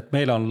ütleksin, et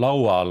meil on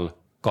laual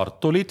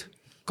kartulid,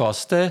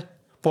 kaste,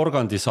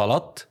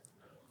 porgandisalat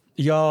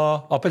ja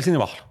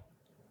apelsinimahl.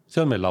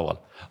 See on meil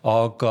laual.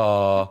 Aga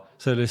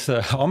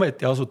sellise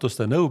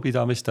ametiasutuste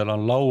nõupidamistel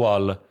on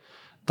laual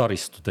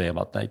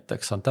taristuteemad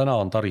näiteks. Täna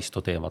on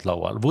taristuteemad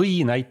laual.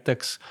 Või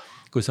näiteks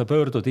kui sa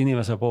pöördud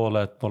inimese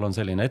poole, et mul on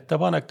selline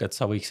ettepanek, et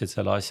sa võiksid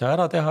selle asja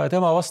ära teha ja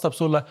tema vastab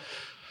sulle,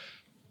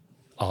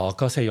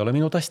 aga see ei ole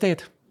minu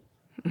tasteed.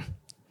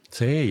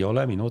 See ei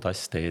ole minu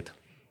tasteed.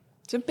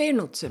 See on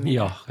peenutsemine.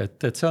 Jah,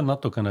 et see on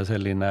natukene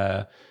selline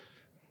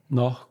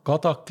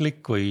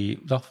kadaklik või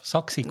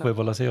saksik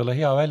võib-olla see ei ole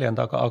hea väljend,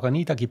 aga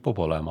nii ta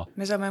kipub olema.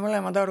 Me saame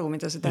mõlemad aru,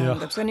 mida see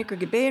tähendab. See on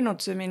ikkagi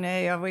peenutsemine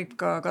ja võib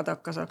ka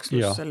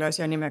kadakasakslus selle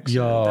asja nimeks.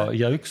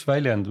 Ja üks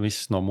väljend,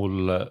 mis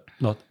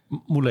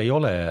mul ei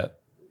ole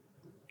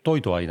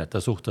toiduainete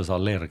suhtes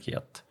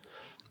allergiat,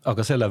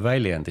 aga selle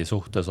väljendi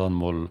suhtes on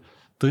mul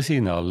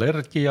tõsine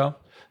allergia,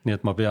 nii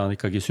et ma pean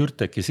ikkagi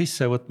sürteki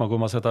sisse võtma, kui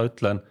ma seda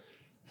ütlen,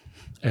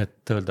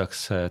 et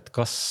öeldakse, et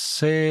kas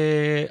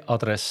see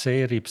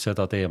adresseerib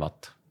seda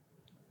teemat.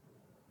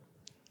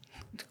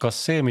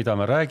 Kas see, mida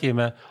me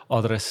räägime,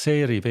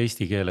 adresseerib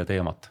eesti keele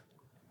teemat.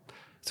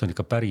 See on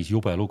ikka päris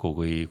jube lugu,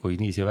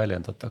 kui niisi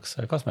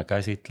väljendatakse. Kas me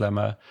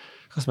käsitleme,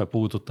 kas me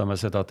puudutame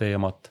seda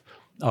teemat,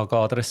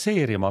 aga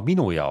adresseerima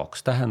minu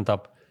jaoks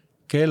tähendab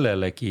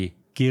kellelegi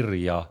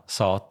kirja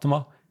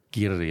saatma,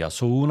 kirja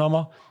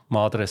suunama.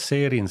 Ma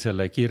adresseerin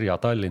selle kirja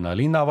Tallinna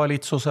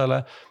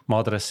linnavalitsusele, ma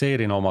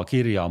adresseerin oma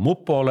kirja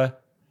mupole,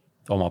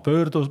 oma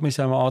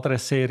pöördumise ma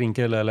adresseerin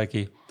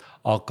kellelegi,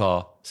 aga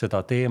seda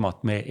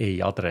teemat me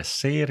ei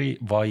adresseeri,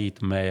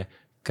 vaid me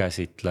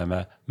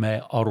käsitleme, me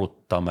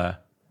arutame,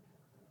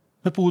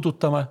 me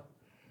puudutame,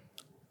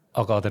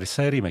 aga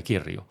adresseerime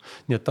kirju.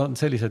 Nii et on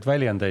sellised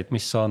väljendeid,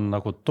 mis on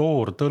nagu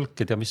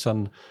toortõlked ja mis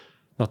on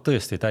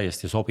tõesti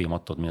täiesti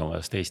sobimatud minu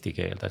meelest eesti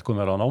keelde. Et kui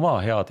meil on oma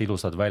head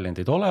ilusad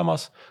väljendid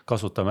olemas,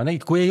 kasutame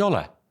neid, kui ei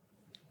ole,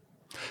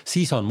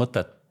 siis on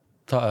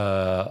mõtet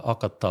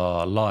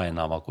hakata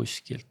laenama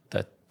kuskilt.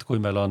 Et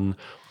kui meil on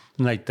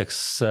näiteks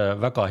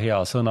väga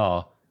hea sõna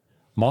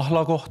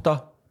mahla kohta,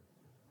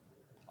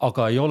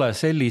 aga ei ole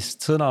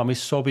sellist sõna,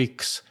 mis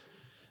sobiks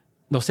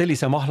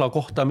sellise mahla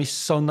kohta, mis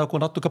on nagu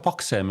natuke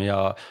paksem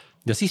ja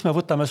siis me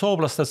võtame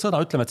soomlaste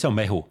sõna, ütleme, et see on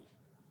mehu.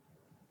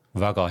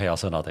 Väga hea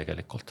sõna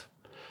tegelikult.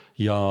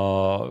 Ja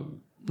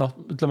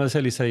ütleme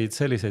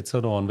selliseid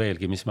sõnu on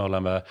veelgi, mis me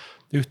oleme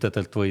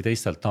ühtedelt või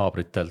teistelt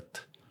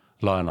naabritelt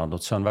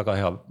laenanud, see on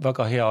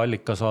väga hea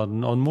allikas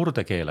on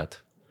murdekeeled,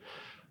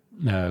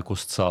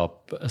 kust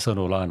saab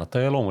sõnu laenata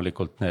ja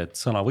loomulikult need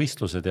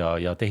sõnavõistlused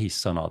ja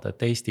tehissõnad,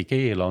 et eesti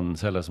keel on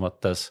selles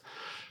mõttes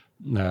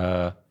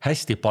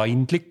hästi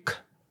paindlik.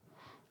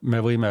 Me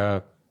võime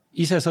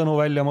ise sõnu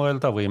välja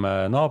mõelda,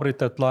 võime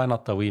naabritelt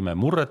laenata, võime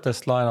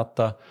murretest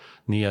laenata,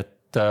 nii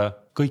et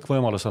kõik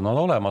võimalused on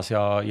olemas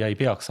ja ei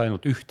peaks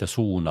ainult ühte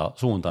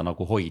suunda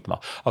nagu hoidma,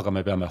 aga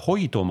me peame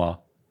hoiduma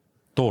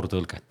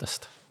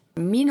toortõlgetest.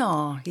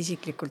 Mina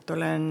isiklikult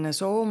olen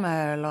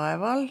Soome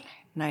laeval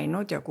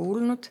näinud ja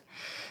kuulnud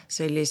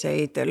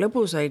selliseid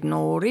lõbusaid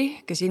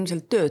noori, kes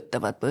ilmselt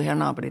töötavad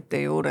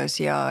põhjanaabrite juures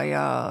ja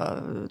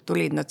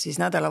tulid nad siis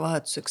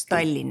nädalavahetuseks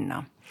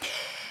Tallinna.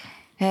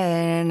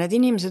 Need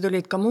inimesed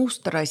olid ka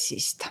muust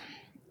rassist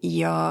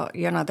ja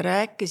nad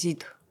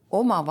rääkisid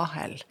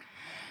omavahel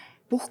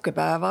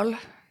puhkepäeval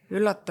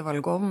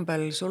üllataval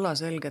kombel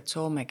sulaselget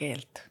soome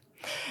keelt.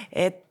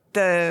 Et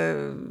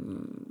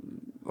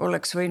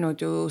oleks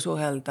võinud ju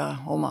suhelda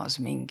omas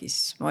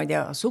mingis, ma ei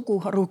tea,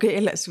 suguharu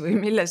keeles või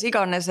milles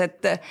iganes,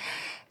 et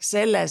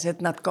selles,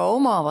 et nad ka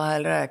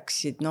omavahel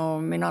rääksid. No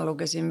mina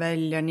lugesin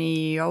välja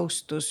nii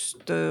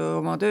austust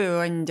oma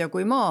tööandja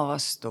kui maa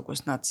vastu,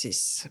 kus nad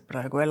siis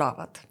praegu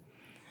elavad.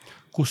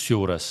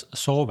 Kusjuures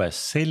Soomes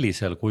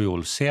sellisel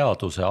kujul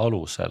seaduse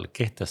alusel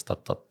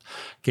kehtestatud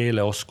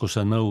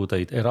keeleoskuse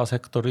nõudeid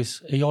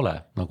erasektoris ei ole,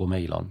 nagu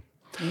meil on.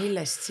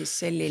 Millest siis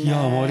selline?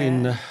 Ja ma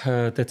olin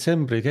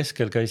detsembri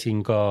keskel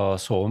käisin ka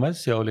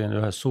Soomes ja olin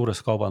ühes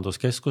suures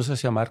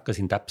kaubanduskeskuses ja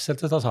märkasin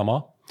täpselt seda sama.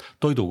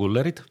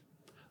 Toidukullerid,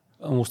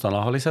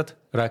 mustanahalised,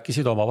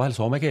 rääkisid omavahel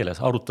soome keeles,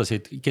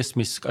 arutasid, kes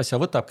mis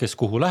asja võtab, kes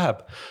kuhu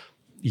läheb.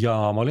 Ja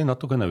ma olin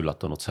natukene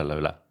üllatunud selle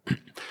üle.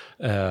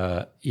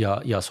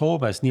 Ja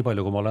Soomes, nii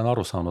palju kui ma olen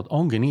aru saanud,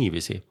 ongi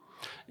niiviisi,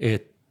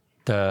 et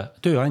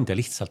tööandja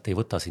lihtsalt ei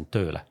võta sind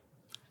tööle.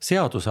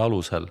 Seaduse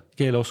alusel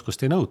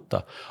keeleoskust ei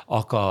nõuta,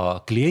 aga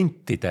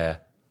klientide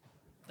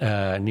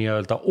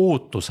nii-öelda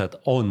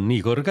ootused on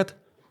nii kõrged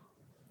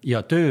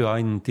ja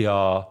tööandja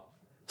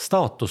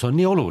staatus on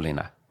nii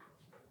oluline,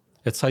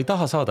 et sa ei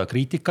taha saada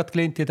kriitikat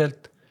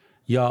klientidelt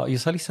ja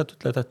sa lihtsalt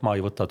ütled, et ma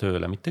ei võta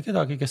tööle mitte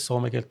kedagi, kes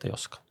soome keelt ei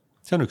oska.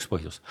 See on üks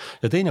põhjus.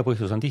 Ja teine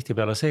põhjus on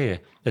tihtipeale see,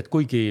 et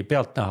kuigi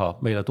pealtnäha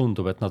meile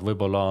tundub, et nad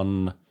võib-olla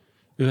on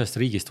ühest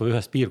riigist või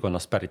ühest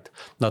piirkonnast pärit,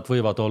 nad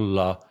võivad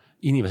olla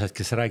inimesed,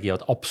 kes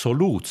räägivad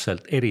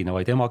absoluutselt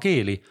erinevaid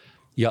emakeeli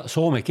ja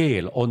soome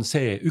keel on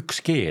see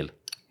üks keel,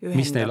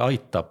 mis neil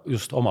aitab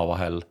just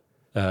omavahel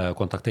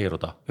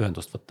kontakteeruda,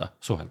 ühendust võtta,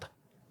 suhelda.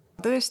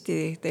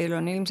 Tõesti, teil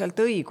on ilmselt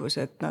õigus,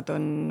 et nad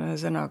on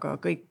sõnaga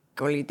kõik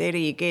olid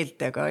eri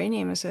keeltega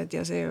inimesed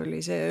ja see oli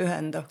see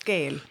ühendav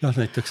keel. Ja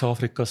näiteks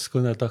Aafrikas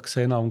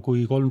kõneldakse enam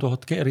kui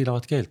 3000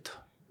 erinevat keelt,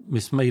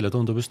 mis meile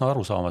tundub üsna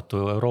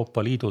arusaamatu.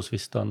 Euroopa Liidus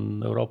vist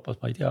on Euroopas,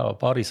 ma ei tea,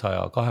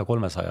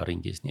 200-300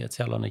 ringis, nii et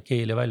seal on neid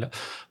keeli välja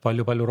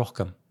palju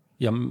rohkem.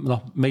 Ja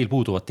meil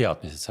puuduvad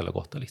teadmised selle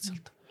kohta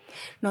lihtsalt.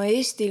 No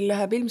Eestil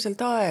läheb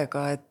ilmselt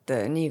aega, et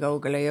nii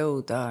kaugele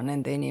jõuda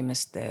nende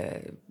inimeste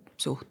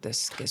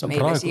suhtes, kes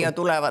meile siia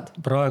tulevad.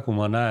 Praegu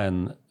ma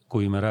näen,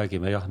 kui me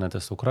räägime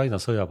nendest Ukraina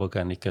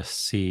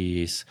sõjapõgenikest,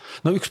 siis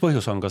üks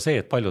põhjus on ka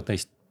see, et paljud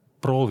neist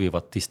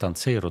proovivad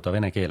distantseeruda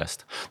vene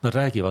keelest. Nad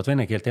räägivad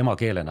vene keelt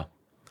emakeelena,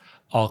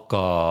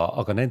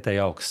 aga nende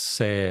jaoks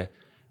see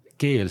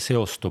keel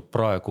seostub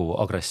praegu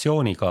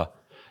agressiooniga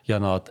ja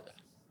nad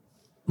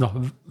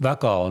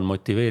väga on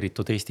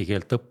motiveeritud eesti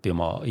keelt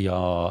õppima ja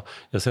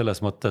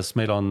selles mõttes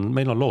meil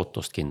on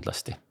lootust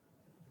kindlasti.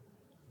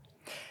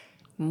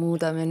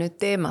 Muudame nüüd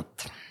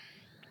teemat.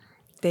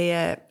 Teie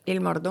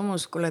Ilmar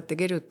Tomusk olete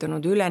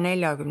kirjutanud üle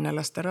 40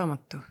 laste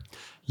raamatu.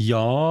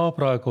 Ja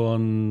praegu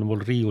on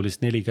mul riiulis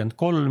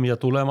 43 ja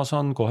tulemas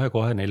on kohe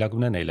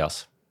 44.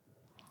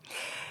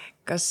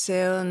 Kas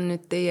see on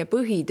nüüd teie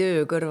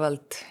põhitöö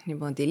kõrvalt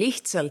niimoodi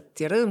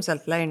lihtsalt ja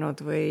rõõmsalt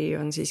läinud või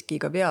on siiski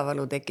ka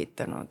peavalu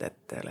tekitanud,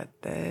 et te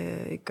olete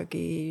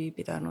ikkagi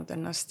pidanud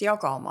ennast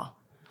jagama?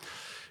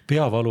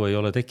 Peavalu ei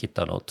ole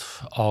tekitanud,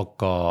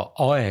 aga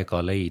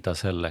aega leida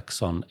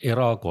selleks on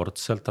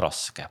erakordselt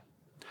raske.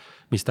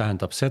 Mis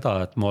tähendab seda,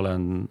 et ma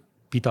olen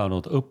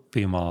pidanud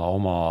õppima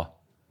oma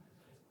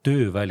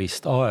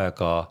töövälist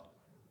aega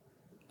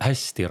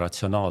hästi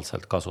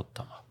ratsionaalselt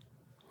kasutama.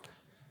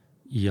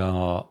 Ja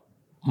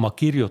ma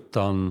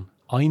kirjutan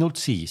ainult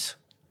siis,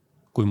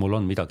 kui mul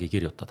on midagi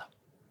kirjutada.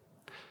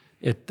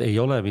 Et ei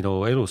ole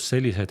minu elus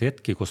sellised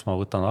hetki, kus ma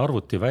võtan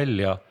arvuti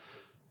välja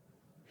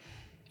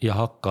ja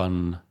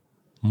hakkan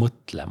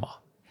mõtlema,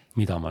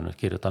 mida ma nüüd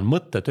kirjutan.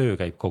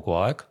 Mõttetöö käib kogu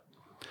aeg,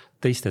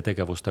 teiste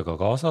tegevustega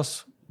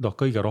kaasas.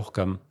 Kõige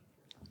rohkem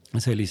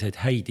selliseid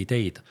häid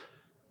ideid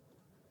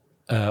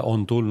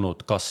on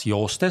tulnud kas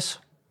joostes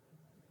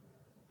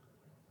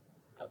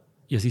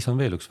ja siis on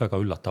veel üks väga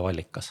üllatav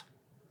allikas,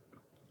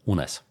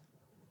 unes.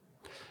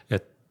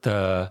 Et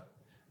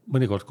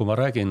mõnikord, kui ma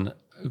räägin,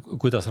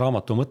 kuidas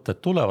raamatu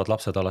mõtted tulevad,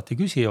 lapsed alati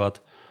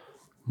küsivad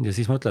ja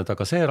siis ma ütlen, et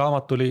aga see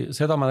raamat tuli,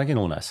 seda ma nägin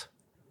unes.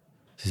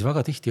 siis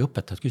väga tihti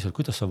õpetajad küsivad,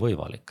 kuidas see on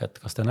võimalik, et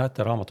kas te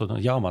näete raamatut,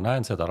 ja ma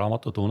näen seda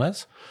raamatut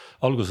unes,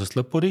 algusest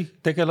lõpuni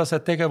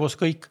tegelased, tegevus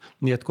kõik,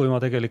 nii et kui ma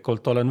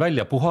tegelikult olen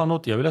välja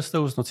puhanud ja üles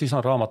tõusnud, siis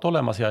on raamat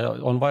olemas ja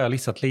on vaja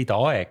lihtsalt leida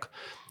aeg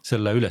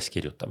selle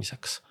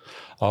üleskirjutamiseks.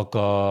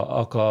 Aga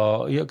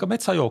ja ka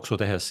metsajooksu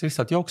tehes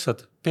lihtsalt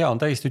jooksed, pea on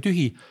täiesti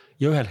tühi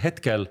ja ühel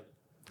hetkel,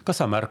 kas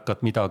sa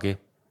märkad midagi?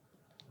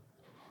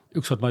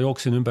 Ükskord ma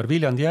jooksin ümber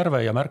Viljandi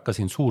järve ja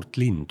märkasin suurt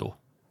lindu.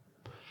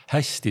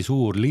 Hästi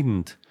suur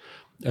lind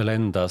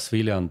lendas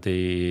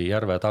Viljandi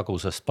järve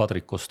tagusest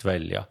padrikust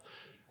välja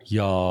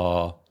ja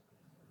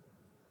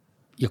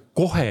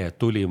kohe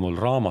tuli mul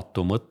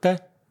raamatu mõte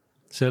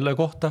selle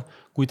kohta,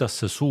 kuidas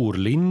see suur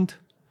lind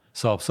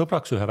saab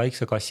sõbraks ühe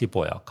väikse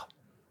kassipojaga.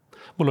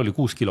 Mul oli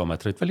 6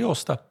 kilomeetrit veel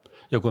joosta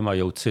ja kui ma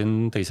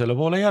jõudsin teisele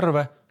poole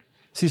järve,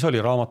 siis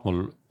oli raamat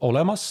mul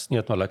olemas, nii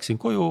et ma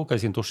läksin koju,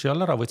 käisin duši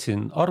all ära,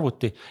 võtsin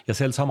arvuti ja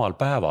sel samal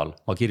päeval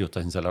ma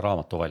kirjutasin selle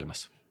raamatu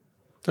valmis.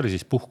 See oli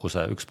siis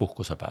üks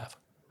puhkusepäev.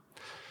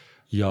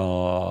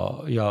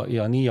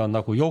 Ja nii on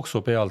nagu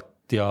jooksu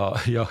pealt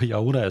ja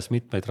unes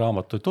mitmeid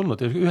raamatuid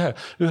tulnud.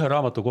 Ühe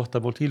raamatu kohta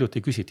mult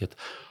hiljuti küsiti, et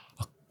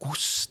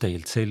kus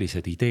teilt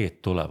sellised ideed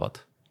tulevad?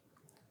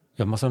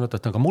 Ja ma saan öelda,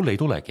 et aga mul ei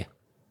tulegi.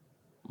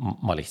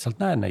 Ma lihtsalt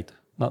näen neid.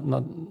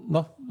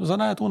 Sa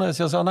näed unes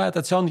ja sa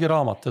näed, et see ongi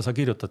raamat ja sa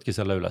kirjutadki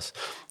selle üles.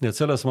 Nii et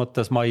selles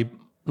mõttes ma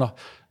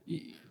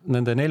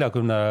nende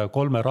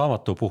 43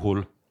 raamatu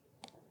puhul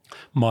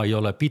ma ei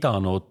ole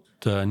pidanud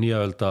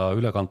nii-öelda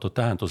ülekantud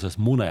tähenduses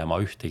munema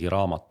ühtegi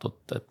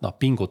raamatut, et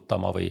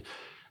pingutama või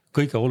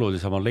kõige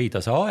olulisem on leida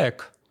see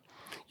aeg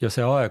ja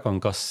see aeg on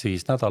kas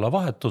siis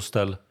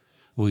nädalavahetustel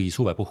või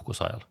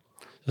suvepuhkuse ajal.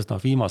 Sest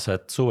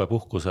viimased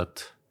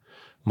suvepuhkused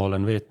ma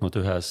olen veetnud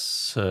ühes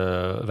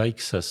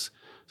väikses,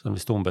 see on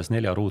vist umbes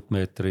 4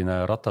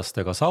 ruutmeetrine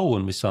ratastega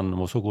saun, mis on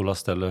mu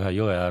sugulastel ühe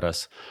jõe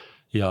ääres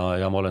ja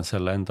ma olen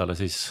selle endale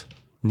siis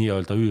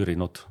nii-öelda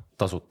üürinud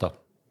tasuta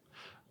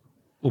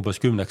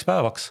umbes 10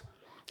 päevaks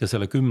ja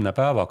selle 10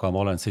 päevaga ma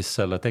olen siis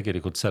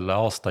tegelikult selle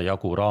aasta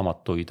jagu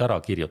raamatuid ära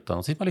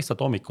kirjutanud. Siis ma lihtsalt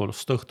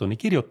hommikulust õhtuni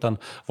kirjutan,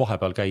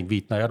 vahepeal käin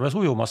Viitna järves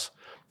ujumas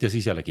ja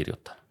siis jälle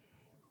kirjutan.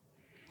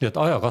 Nii et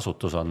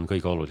ajakasutus on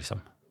kõige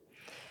olulisem.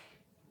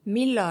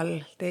 Millal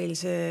teil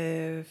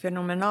see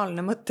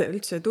fenomenaalne mõte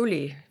üldse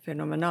tuli?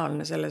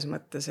 Fenomenaalne selles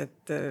mõttes,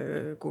 et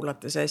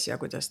kuulates äsja,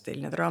 kuidas teil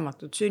need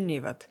raamatud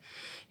sünnivad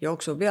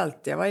jooksu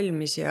pealt ja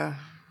valmis ja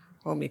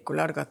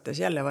hommikul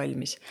ärgates jälle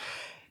valmis.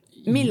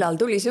 Millal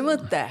tuli see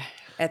mõte,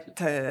 et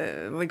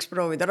võiks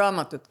proovida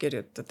raamatut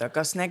kirjutada?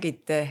 Kas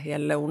nägite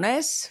jälle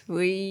unes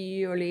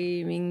või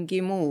oli mingi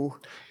muu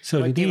see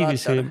oli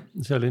motivaator?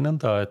 See oli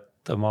nõnda,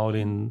 et ma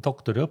olin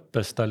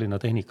doktoriõppes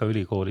Tallinna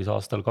Tehnikaülikoolis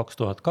aastal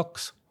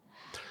 2002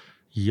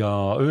 ja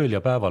ööl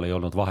ja päeval ei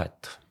olnud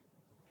vahet.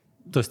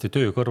 Tõesti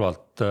töö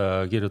kõrvalt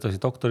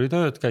kirjutasin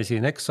doktoritööd,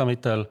 käisin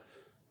eksamitel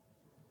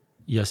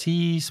ja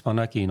siis ma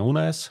nägin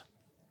unes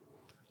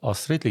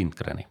Astrid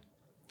Lindgreni,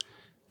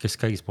 kes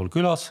käis mul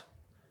külas.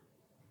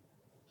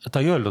 Ta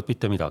ei öelnud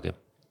mitte midagi.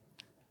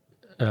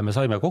 Me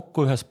saime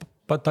kokku ühes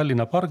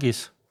Tallinna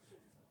pargis.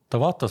 Ta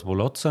vaatas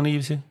mulle otsa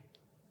niivsi,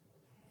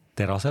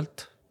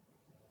 teraselt,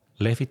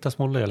 lehvitas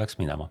mulle ja läks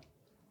minema.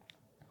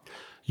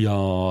 Ja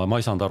ma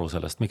ei saanud aru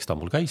sellest, miks ta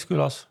mul käis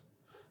külas.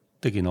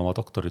 Tegin oma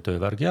doktoritöö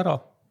värgi ära.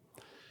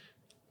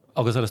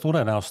 Aga sellest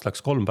unenäost läks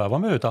 3 päeva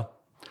mööda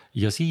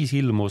ja siis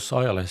ilmus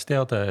ajalehes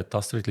teade, et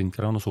Astrid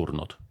Lindgren on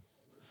surnud.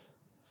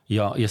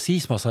 Ja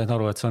siis ma sain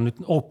aru, et see on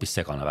nüüd hoopis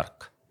segane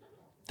värk.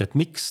 Et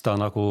miks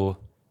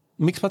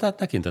ma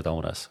nägin teda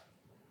unes?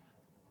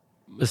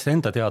 Sest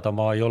enda teada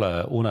ma ei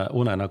ole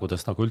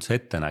unenägudest nagu üldse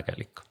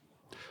ettenägelik.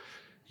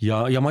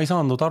 Ja ma ei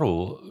saanud aru,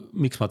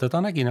 miks ma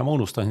teda nägin ja ma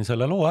unustasin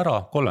selle loo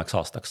ära 3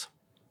 aastaks.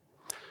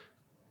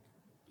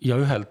 Ja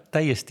ühel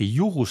täiesti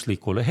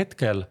juhuslikul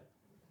hetkel,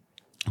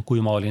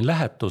 kui ma olin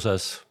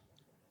lähetuses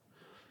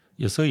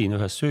ja sõin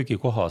ühes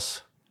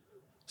söögikohas,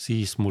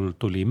 siis mul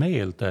tuli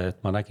meelde,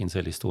 et ma nägin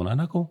sellist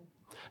unenägu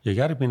ja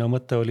järgmine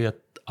mõte oli,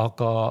 et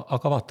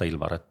aga vaata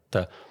Ilmar, et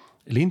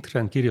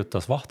Lindgren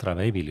kirjutas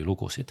Vahtramäe Emili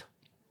lugusid.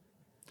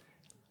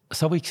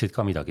 Sa võiksid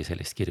ka midagi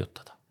sellist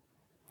kirjutada.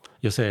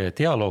 Ja see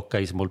dialoog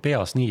käis mul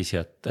peas niisi,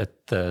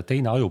 et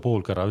teine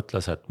ajupoolkera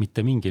ütles, et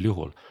mitte mingil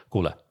juhul,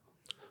 kuule,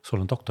 sul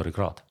on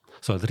doktorikraad,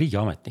 sa oled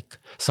riigiametnik,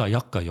 sa ei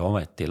hakka ju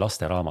ometi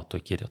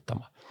lasteraamatuid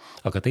kirjutama.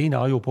 Aga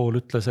teine ajupool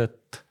ütles,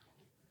 et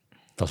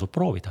tasub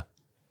proovida.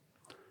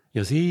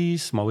 Ja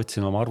siis ma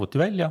võtsin oma arvuti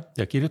välja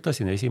ja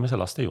kirjutasin esimese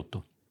laste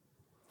jutu.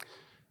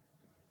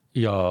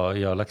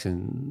 Ja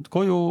läksin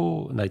koju,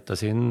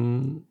 näitasin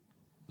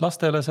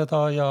lastele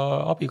seda ja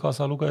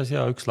abikaasa luges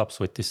ja üks laps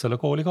võttis selle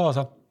kooli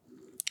kaasa.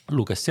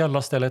 Luges seal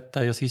lastele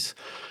ette ja siis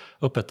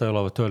õpetaja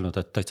olevat öelnud,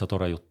 et täitsa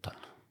tore jutt on.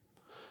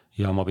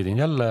 Ja ma pidin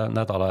jälle,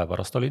 nädala aja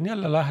pärast olin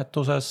jälle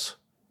lähetuses.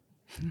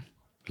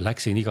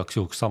 Läksin igaks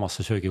juhuks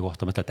samasse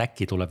söögikohta, mõtlen, et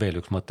äkki tuleb veel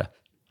üks mõte.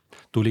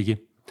 Tuligi,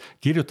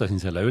 kirjutasin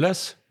selle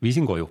üles,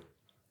 viisin koju.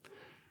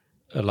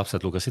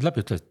 Lapsed lugesid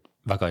läbi, ütlesid,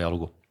 väga hea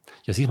lugu.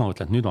 Ja siis ma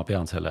mõtlen, et nüüd ma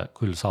pean selle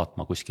küll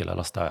saatma kuskile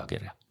laste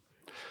ajakirja.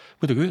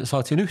 muidugi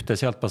saatsin ühte,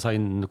 sealt ma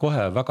sain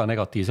kohe väga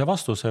negatiivse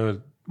vastuse,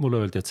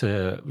 mulle öeldi, et see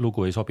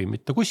lugu ei sobi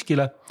mitte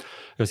kuskile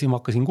ja siis ma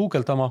hakkasin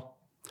guugeldama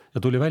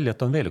ja tuli välja,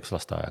 et on veel üks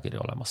lasteajakiri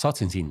olemas,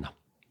 saatsin sinna.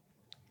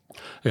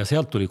 Ja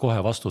sealt tuli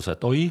kohe vastus,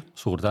 et oi,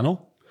 suur tänu,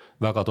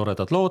 väga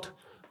toredad lood,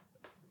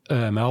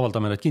 me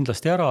avaldame need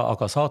kindlasti ära,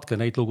 aga saatke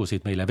neid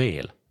lugusid meile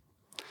veel.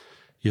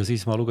 Ja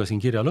siis ma lugesin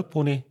kirja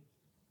lõpuni,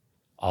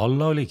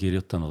 alla oli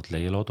kirjutanud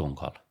Leelo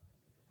Tungal.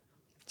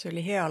 See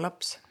oli hea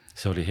laps.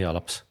 See oli hea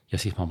laps ja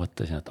siis ma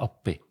mõtlesin, et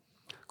appi,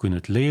 kui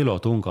nüüd Leelo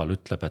Tungal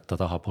ütleb, et ta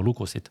tahab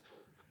lugusid,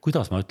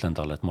 kuidas ma ütlen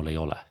talle, et mul ei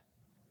ole?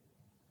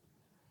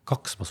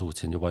 2 ma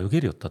suutsin juba ju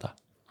kirjutada.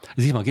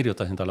 Ja siis ma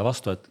kirjutasin talle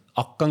vastu, et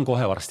hakkan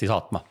kohe varsti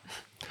saatma.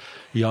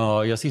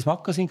 Ja siis ma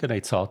hakkasingi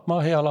neid saatma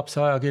hea lapse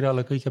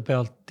ajakirjale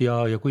kõigepealt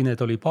ja kui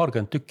need oli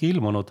 20 tükki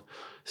ilmunud,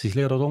 siis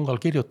Leelo Tungal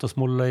kirjutas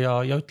mulle ja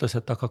ütles,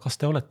 et aga kas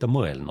te olete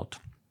mõelnud,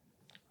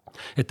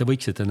 et te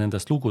võiksite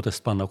nendest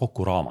lugudest panna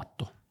kokku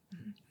raamatu.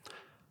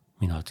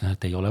 Mina ütlen,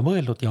 et ei ole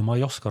mõelnud ja ma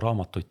ei oska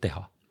raamatuid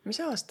teha. Mis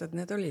aastad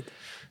need olid?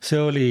 See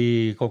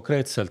oli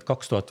konkreetselt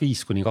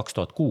 2005 kuni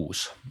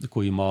 2006,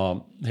 kui ma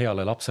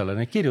heale lapsele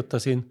neid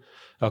kirjutasin,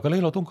 aga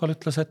Leelo Tungal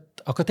ütles,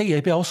 et aga teie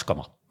ei pea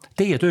oskama.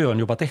 Teie töö on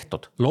juba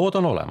tehtud, lood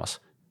on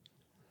olemas.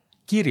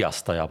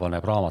 Kirjastaja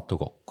paneb raamatu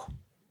kokku.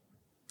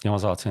 Ja ma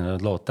saatsin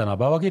need lood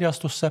tänapäeva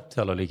kirjastusse,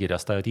 seal oli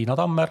kirjastaja Tiina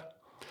Tammer,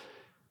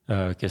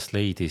 kes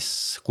leidis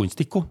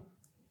kunstiku,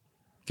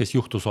 kes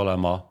juhtus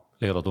olema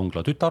Leelo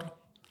Tungla tütar,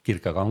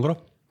 Kirke Kangro,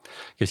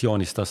 kes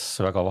joonistas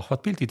väga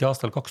vahvad pildid ja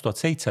aastal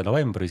 2007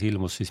 novembris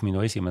ilmus siis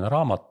minu esimene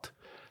raamat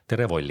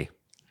Tere Volli.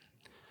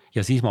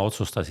 Ja siis ma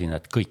otsustasin,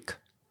 et kõik,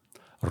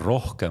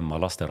 rohkem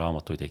ma laste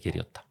raamatuid ei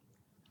kirjuta.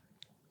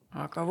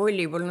 Aga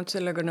Volli polnud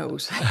sellega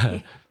nõus.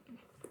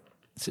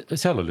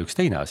 Seal oli üks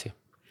teine asi.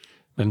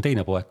 Meil on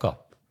teine poeg ka.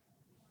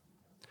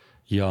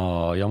 Ja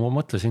ma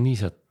mõtlesin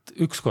nii, et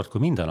ükskord,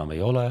 kui mind enam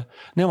ei ole,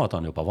 nemad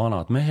on juba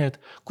vanad mehed,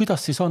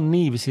 kuidas siis on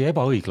niiviisi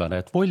ebaõiglane,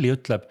 et Volli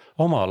ütleb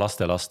oma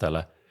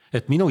lastele,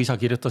 et minu isa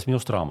kirjutas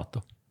minust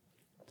raamatu.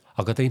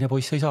 Aga teine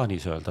poiss ei saa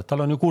nii öelda, et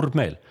tal on ju kurb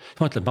meel.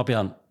 Ma ütlen, et ma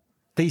pean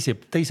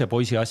teise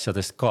poisi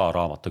asjadest ka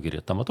raamatu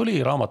kirjutama.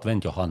 Tuli raamat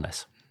Vend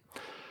Johannes.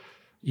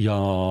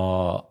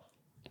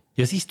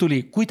 Ja siis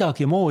tuli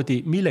kuidagi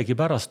moodi, millegi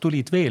pärast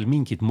tulid veel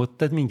mingid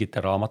mõtted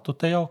mingite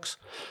raamatute jaoks.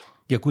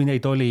 Ja kui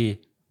neid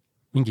oli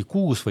mingi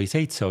 6 või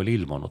 7 oli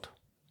ilmunud,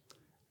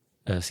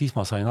 siis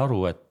ma sain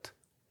aru, et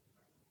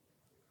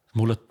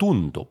mulle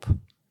tundub,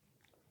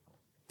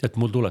 et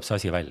mul tuleb see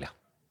asi välja.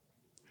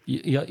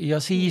 Ja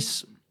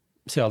siis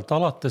sealt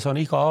alates on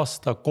iga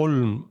aasta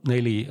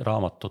 3-4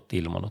 raamatut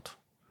ilmunud.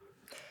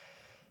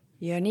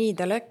 Ja nii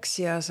ta läks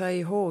ja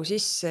sai hoo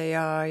sisse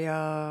ja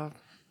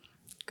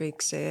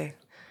kõik see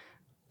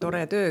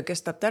tore töö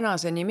kestab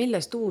tänaseni.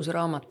 Millest uus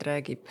raamat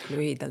räägib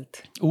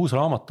lühidalt? Uus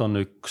raamat on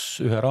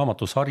ühe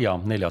raamatusarja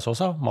 4.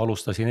 osa. Ma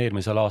alustasin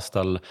eelmisel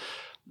aastal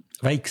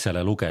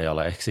väiksele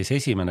lugejale ehk siis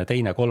 1.,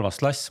 2., 3.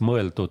 klass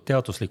mõeldud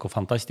teadusliku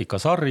fantastika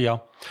sarja,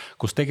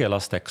 kus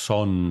tegelasteks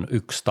on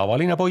üks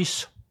tavaline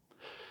poiss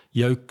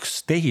ja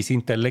üks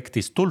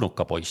tehisintellektist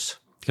tulnuka poiss,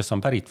 kes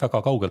on pärit väga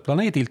kaugelt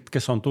planeedilt,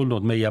 kes on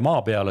tulnud meie maa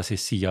peale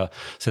siis siia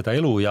seda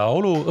elu ja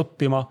olu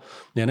õppima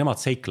ja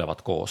nemad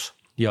seiklevad koos.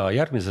 Ja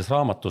järgmises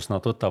raamatus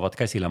nad võtavad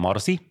käsile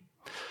Marsi,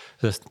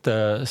 sest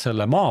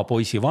selle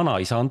maapoisi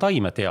vanaisa on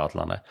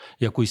taimeteadlane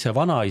ja kui see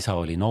vanaisa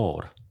oli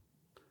noor,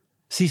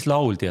 siis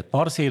lauldi, et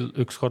Marsil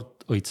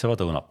ükskord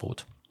õitsevad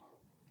õunapuud.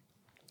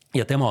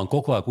 Ja tema on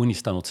kogu aeg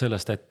unistanud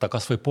sellest, et ta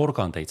kas või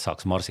porgandeid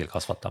saaks Marsil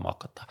kasvatama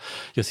hakata.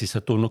 Ja siis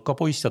see tulnuka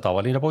poiss ja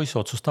tavaline poiss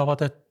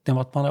otsustavad, et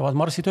nemad panevad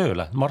Marsi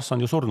tööle. Mars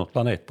on ju surnud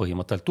planeet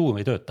põhimõtteliselt, tuum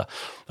ei tööta.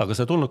 Aga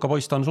see tulnuka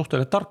poiss ta on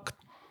suhteliselt tark.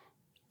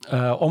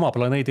 Oma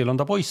planeedil on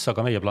ta poiss,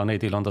 aga meie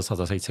planeedil on ta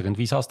 157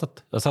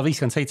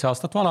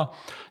 aastat vana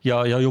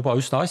ja juba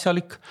üsna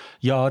asjalik.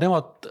 Ja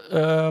nemad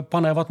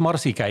panevad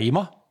Marsi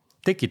käima,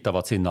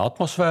 tekitavad sinna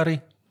atmosfääri,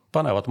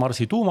 panevad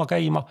Marsi tuuma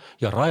käima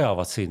ja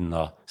rajavad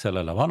sinna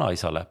sellele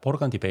vanaisale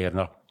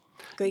porgandipeerna.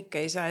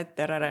 Kõike ei saa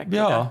ette ära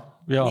rääkida.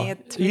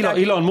 Ja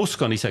Elon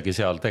Musk on isegi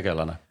seal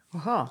tegelane.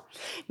 Aha.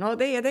 No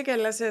teie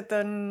tegelased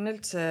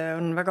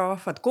on väga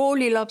vahvad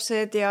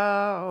koolilapsed ja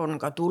on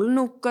ka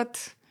tulnukad.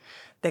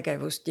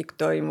 Tegevustik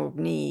toimub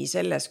nii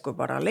selles kui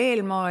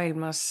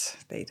paralleelmaailmas.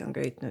 Teid on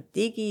köitnud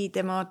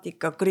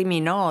digitemaatika,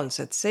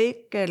 kriminaalsed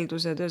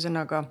sekeldused,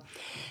 ühesõnaga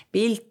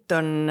pilt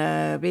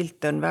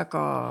on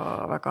väga,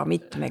 väga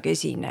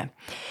mitmekesine.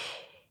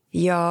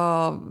 Ja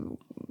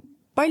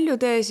palju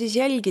te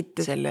siis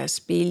jälgite selles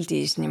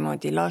pildis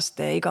niimoodi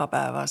laste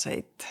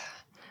igapäevaseid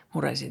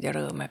muresid ja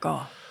rõõme ka?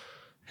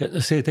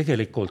 See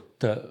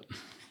tegelikult,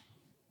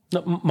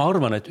 ma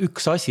arvan, et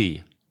üks asi,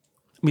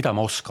 mida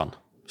ma oskan,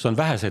 see on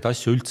väheseid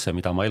asju üldse,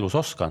 mida ma elus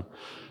oskan,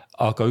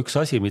 aga üks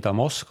asi, mida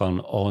ma oskan,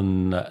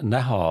 on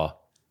näha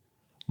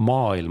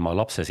maailma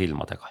lapse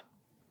silmadega.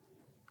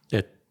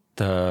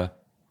 Et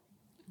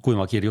kui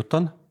ma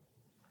kirjutan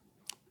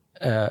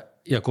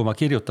ja kui ma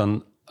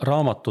kirjutan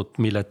raamatut,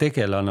 mille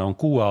tegelane on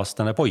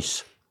 6-aastane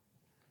poiss,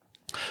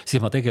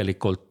 siis ma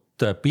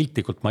tegelikult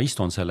piltlikult ma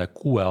istun selle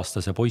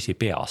 6-aastase poisi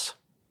peas.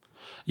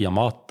 ja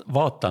ma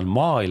vaatan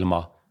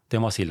maailma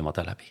tema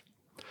silmade läbi.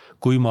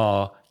 Kui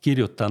ma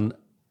kirjutan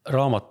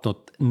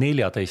raamatut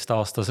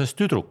 14-aastasest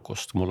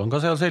tüdrukust, mul on ka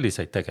seal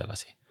selliseid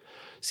tegelasi,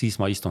 siis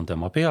ma istun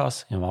tema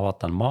peas ja ma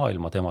vaatan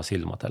maailma tema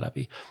silmade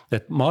läbi.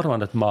 Et ma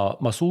arvan, et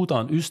ma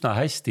suudan üsna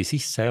hästi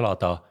sisse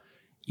elada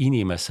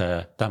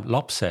inimese,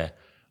 lapse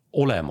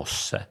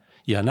olemusse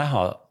ja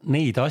näha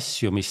neid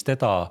asju, mis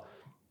teda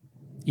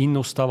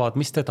innustavad,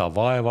 mis teda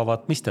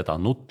vaevavad, mis teda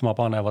nutma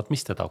panevad,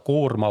 mis teda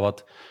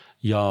koormavad.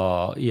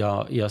 Ja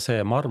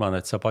see, ma arvan,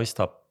 et see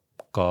paistab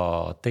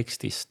ka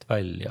tekstist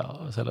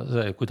välja.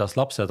 See, kuidas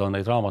lapsed on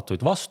neid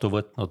raamatuid vastu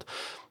võtnud,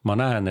 ma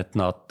näen, et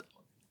nad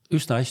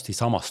üsna hästi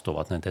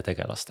samastuvad nende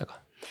tegelastega.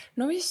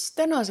 No mis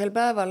tänasel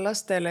päeval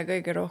lastele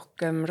kõige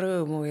rohkem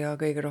rõõmu ja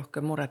kõige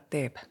rohkem muret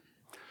teeb?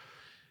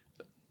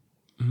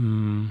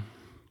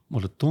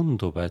 Mulle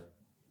tundub,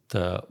 et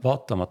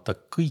vaatamata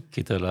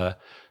kõikidele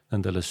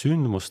nendele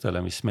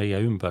sündmustele, mis meie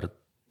ümber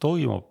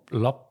toimub,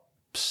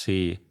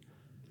 lapsed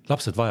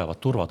vajavad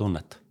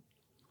turvatunnet.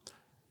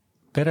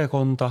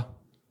 Perekonda,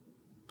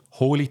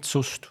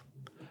 hoolitsust,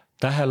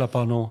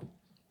 tähelepanu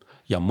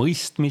ja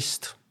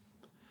mõistmist.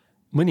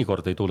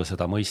 Mõnikord ei tule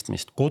seda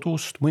mõistmist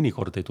kodust,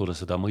 mõnikord ei tule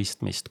seda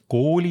mõistmist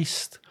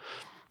koolist,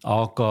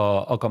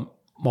 aga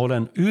ma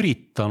olen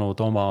üritanud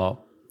oma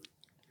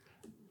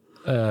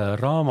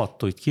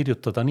raamatuid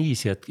kirjutada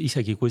niiviisi, et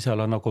isegi kui seal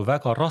on nagu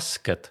väga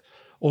rasked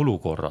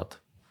olukorrad,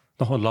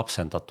 on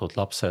lapsendatud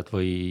lapsed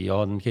või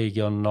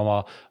keegi on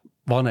oma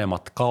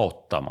vanemat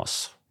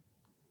kaotamas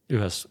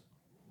ühes,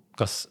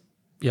 kas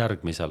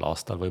järgmisel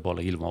aastal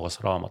võib-olla ilmuvas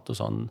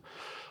raamatus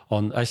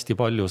on hästi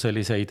palju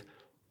selliseid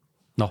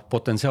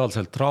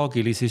potentsiaalselt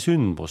traagilisi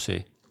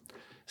sündmusi,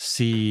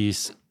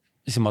 siis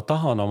ma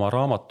tahan oma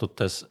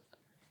raamatutes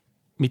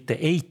mitte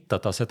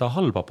eitada seda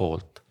halba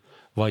poolt,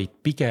 vaid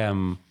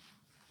pigem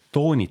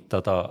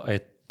toonitada,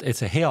 et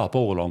see hea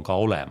pool on ka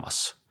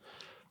olemas.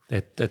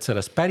 Et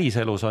selles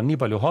päriselus on nii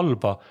palju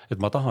halba, et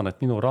ma tahan,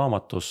 et minu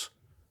raamatus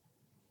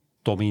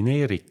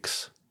domineeriks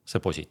see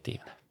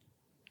positiivne.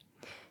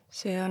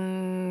 See on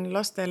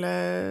lastele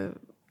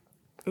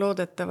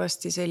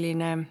loodetavasti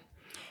selline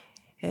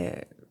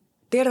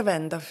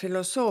tervendav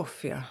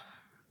filosoofia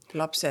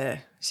lapse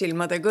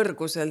silmade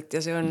kõrguselt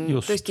ja see on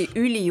tõesti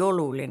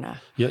ülioluline.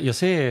 Ja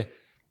see,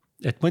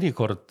 et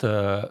mõnikord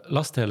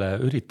lastele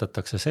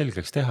üritatakse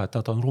selgeks teha, et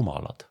nad on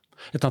rumalad.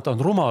 Et nad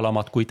on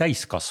rumalamad kui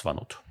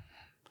täiskasvanud.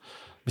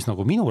 Mis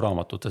nagu minu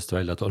raamatutest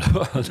välja tuleb,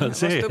 on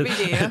see,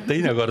 et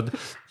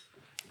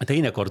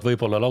teinekord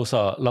võib-olla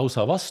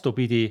lausa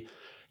vastupidi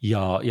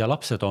ja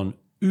lapsed on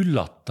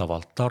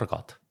üllatavalt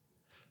targad.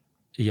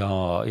 Ja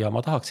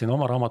ma tahaksin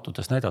oma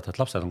raamatutes näidata, et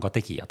lapsed on ka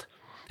tegijad.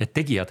 Et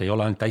tegijad ei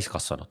ole ainult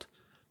täiskasvanud.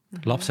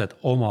 Lapsed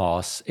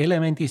omas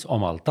elemendis,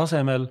 omal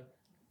tasemel,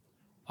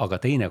 aga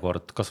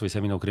teinekord, kas või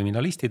see minu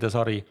kriminalistide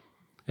sari,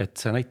 et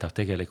see näitab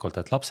tegelikult,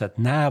 et lapsed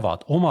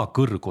näevad oma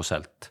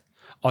kõrguselt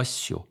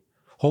asju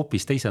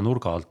hoopis teise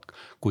nurga alt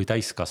kui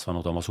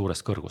täiskasvanud oma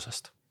suurest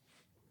kõrgusest.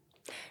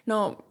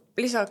 No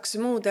lisaks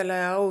muudele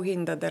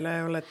auhindadele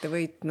olete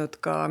võitnud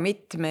ka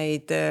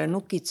mitmeid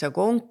Nukitsa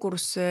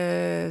konkursse,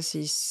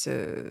 siis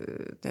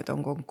need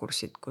on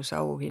konkursid, kus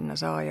auhinna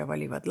saaja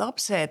valivad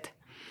lapsed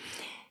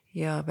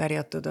ja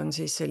pärjatud on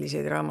siis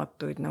selliseid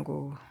raamatuid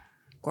nagu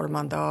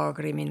 3. A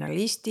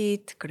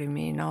kriminalistid,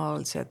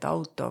 kriminaalsed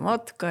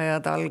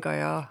automatkajad,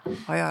 algaja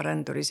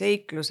ajaränduri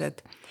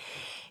seiklused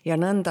ja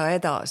nõnda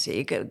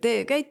edasi.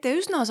 Te käite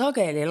üsna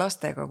sageli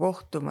lastega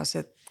kohtumas,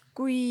 et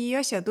kui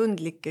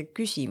asjatundlikke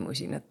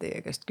küsimusi nad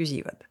teie käest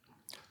küsivad?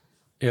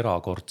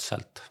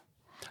 Erakordselt.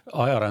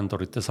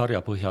 Ajarändurite sarja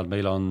põhjal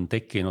meil on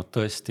tekkinud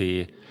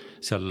tõesti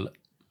seal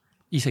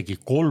isegi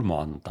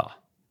 3.,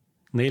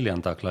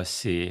 4.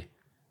 klassi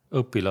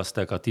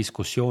õpilastega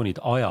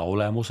diskussioonid aja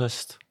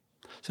olemusest.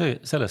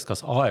 Sellest,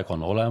 kas aeg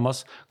on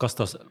olemas, kas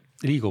ta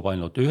liigub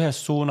ainult ühes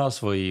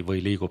suunas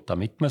või liigub ta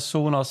mitmes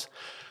suunas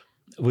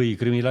või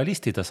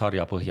kriminalistide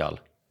sarja põhjal.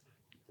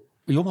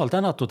 Jumal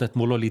tänatud, et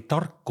mul oli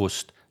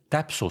tarkust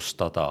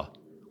täpsustada,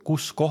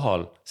 kus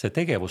kohal see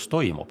tegevus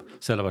toimub,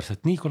 sellepärast,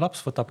 et nii kui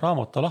laps võtab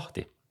raamatu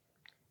lahti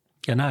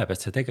ja näeb, et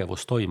see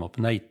tegevus toimub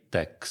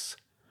näiteks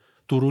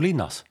Turu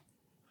linnas,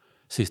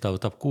 siis ta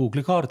võtab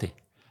Google'i kaardi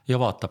ja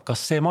vaatab,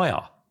 kas see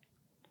maja,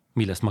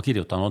 millest ma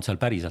kirjutan, on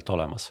seal päriselt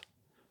olemas.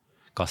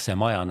 Kas see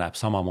maja näeb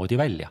samamoodi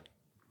välja?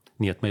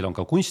 Nii et meil on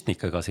ka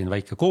kunstnikega siin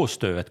väike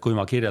koostöö, et kui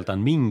ma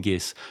kirjeldan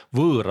mingis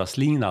võõras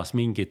linnas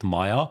mingit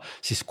maja,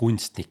 siis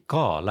kunstnik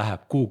ka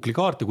läheb Google'i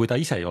kaarti, kui ta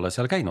ise ei ole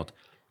seal käinud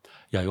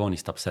ja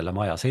joonistab selle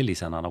maja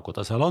sellisena, nagu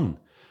ta seal on.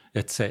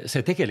 Et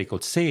see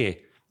tegelikult see,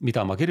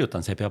 mida ma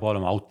kirjutan, see peab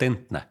olema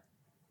autentne.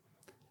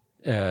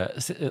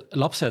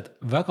 Lapsed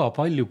väga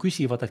palju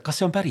küsivad, et kas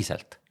see on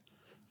päriselt?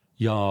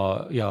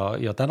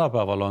 Ja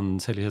tänapäeval on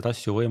sellised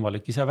asju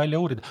võimalik ise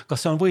välja uurida.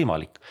 Kas see on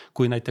võimalik?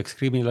 Kui näiteks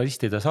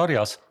kriminalistide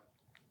sarjas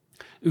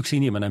üks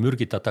inimene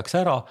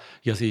mürgitatakse ära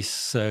ja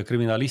siis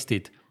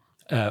kriminalistid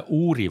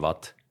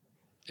uurivad,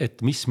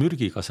 et mis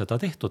mürgiga seda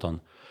tehtud on,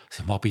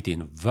 siis ma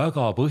pidin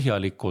väga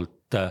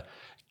põhjalikult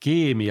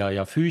keemia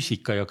ja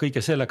füüsika ja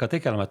kõige sellega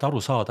tegelema, et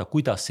aru saada,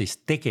 kuidas siis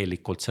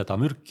tegelikult seda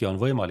mürki on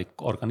võimalik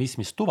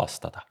organismis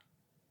tuvastada.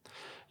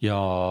 Ja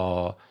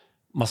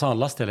ma saan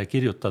lastele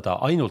kirjutada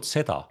ainult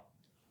seda,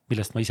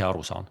 millest ma ise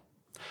aru saan.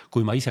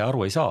 Kui ma ise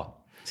aru ei saa,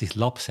 siis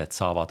lapsed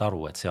saavad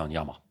aru, et see on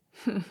jama.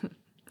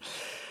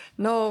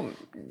 No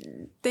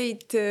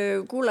teid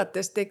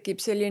kuulates tekib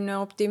selline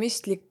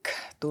optimistlik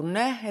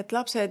tunne, et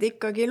lapsed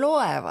ikkagi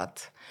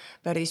loevad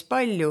päris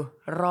palju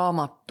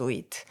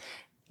raamatuid.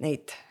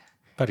 Neid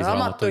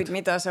raamatuid,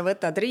 mida sa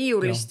võtad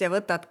riiulist ja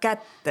võtad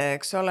kätte,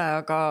 eks ole,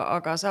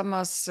 aga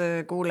samas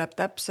kuuleb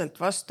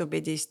täpselt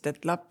vastupidist,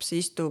 et laps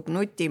istub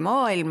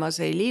nutimaailmas,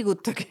 ei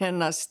liigutagi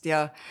ennast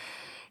ja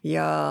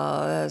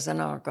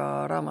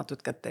sõnaga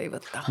raamatut kätte ei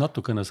võta.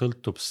 Natukene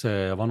sõltub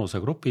see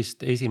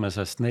vanusegrupist,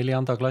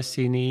 1.–4.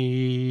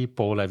 klassini,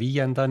 poole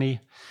 5.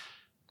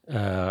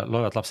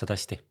 loevad lapsed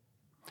hästi.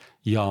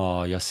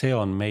 Ja see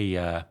on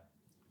meie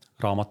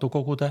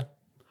raamatukogude,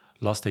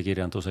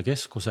 lastekirjanduse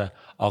keskuse,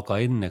 aga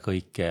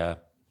ennekõike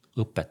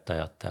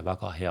õpetajate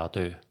väga hea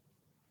töö.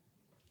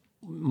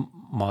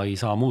 Ma ei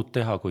saa muud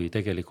teha, kui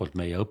tegelikult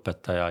meie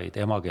õpetajaid,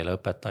 emakeele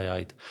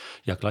õpetajaid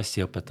ja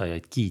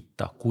klassiõpetajaid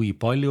kiita, kui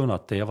palju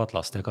nad teevad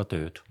lastega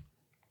tööd.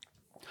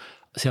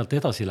 Sealt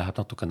edasi läheb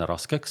natukene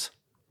raskeks,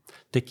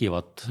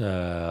 tekivad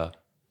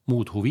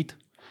muud huvid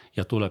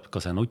ja tuleb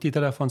ka see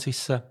nutitelefon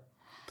sisse,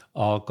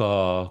 aga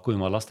kui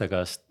ma laste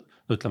käest,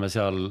 ütleme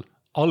seal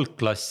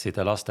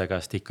algklasside laste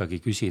käest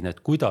ikkagi küsin, et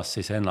kuidas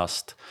siis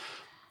ennast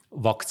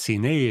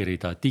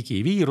vaktsineerida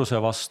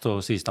digiviiruse vastu,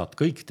 siis nad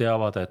kõik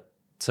teavad, et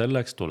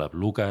selleks tuleb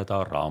lugeda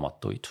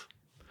raamatuid.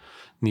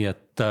 Nii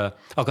et,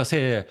 aga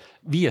see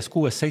 5.,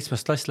 6., 7.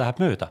 klass läheb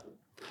mööda.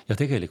 Ja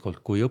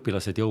tegelikult, kui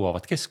õpilased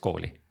jõuavad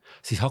keskkooli,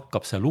 siis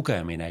hakkab see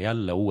lugemine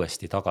jälle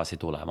uuesti tagasi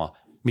tulema.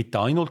 Mitte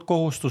ainult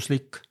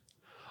kohustuslik,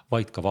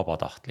 vaid ka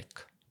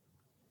vabatahtlik.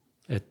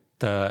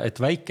 Et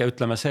väike,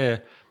 ütleme see,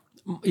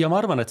 ja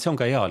ma arvan, et see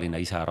on ka ealine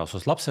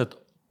iseärasus. Lapsed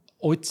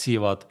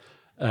otsivad,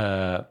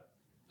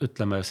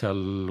 ütleme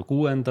seal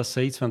 6.,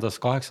 7.,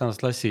 8.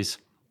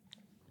 klassis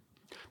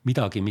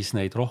midagi, mis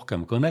neid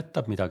rohkem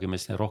kõnetab, midagi,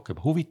 mis neid rohkem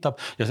huvitab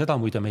ja seda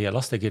muide meie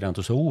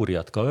lastekirjanduse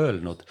uurijad ka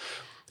öelnud,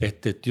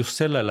 et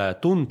just sellele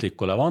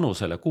tundlikule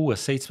vanusele 6.,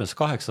 7.,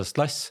 8.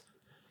 klass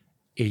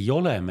ei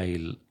ole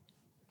meil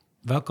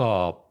väga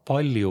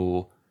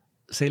palju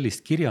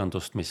sellist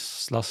kirjandust, mis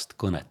last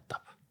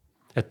kõnetab.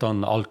 Et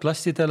on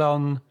algklassidele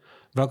on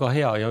väga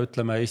hea ja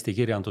ütleme Eesti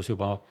kirjandus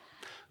juba,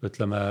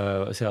 ütleme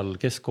seal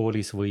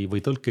keskkoolis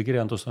või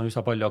tõlkekirjandus on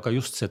üsna palju, aga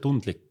just see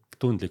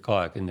tundlik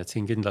aeg, nii et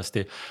siin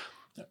kindlasti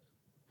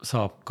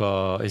saab ka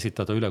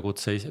esitada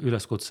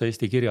üleskutse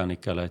Eesti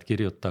kirjanikele, et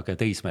kirjutage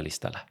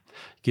teismelistele.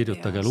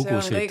 Kirjutage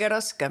lugusid. See on kõige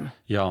raskem.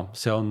 Ja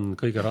see on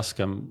kõige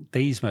raskem.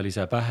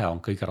 Teismelise pähe on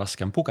kõige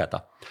raskem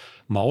pugeda.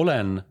 Ma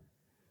olen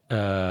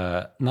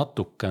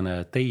natukene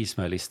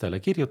teismelistele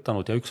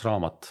kirjutanud ja üks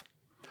raamat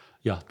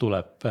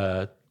tuleb,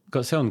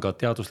 see on ka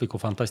teadusliku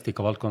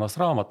fantastika valdkonnas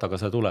raamat, aga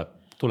see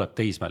tuleb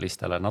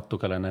teismelistele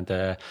natukene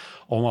nende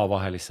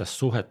omavahelistest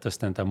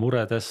suhetest, nende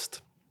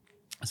muredest,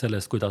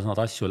 sellest, kuidas nad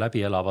asju läbi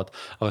elavad,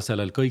 aga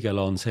sellel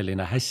kõigel on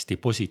selline hästi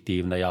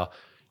positiivne ja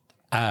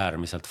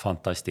äärmiselt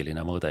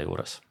fantastiline mõõde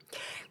juures.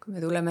 Kui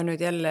me tuleme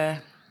nüüd jälle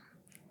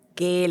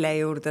keele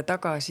juurde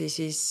tagasi,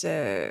 siis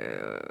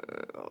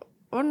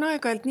on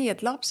aeg-ajalt nii,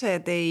 et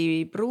lapsed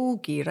ei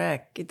pruugi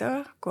rääkida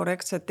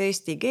korrektset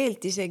eesti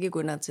keelt, isegi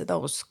kui nad seda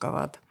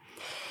oskavad.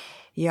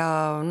 Ja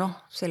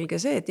selge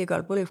see, et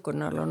igal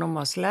põlvkonnal on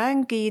oma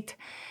slängid,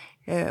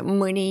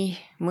 mõni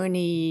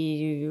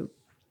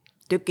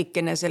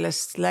tükikene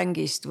sellest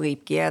slängist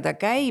võibki jääda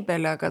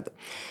käibele, aga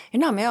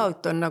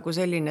enamjaolt on nagu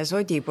selline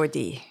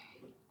sodipodi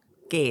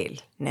keel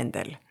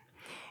nendel.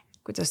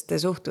 Kuidas te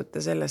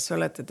suhtute sellesse,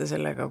 olete te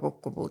sellega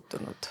kokku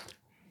puutunud?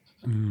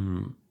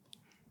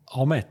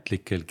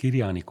 Ametlikel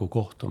kirjaniku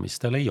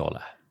kohtumistel ei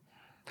ole.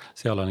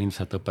 Seal on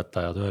ilmselt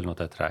õpetajad öelnud,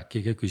 et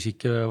rääkige,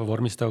 küsige,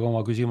 vormistage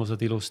oma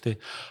küsimused ilusti,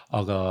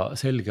 aga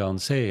selge on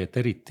see, et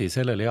eriti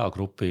sellel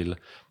eagrupil,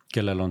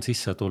 kellel on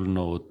sisse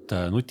tulnud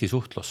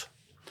nutisuhtlus,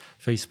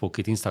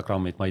 Facebookid,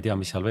 Instagramid, ma ei tea,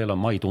 mis seal veel on,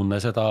 ma ei tunne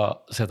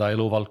seda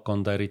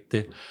eluvaldkonda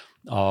eriti,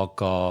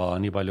 aga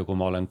nii palju, kui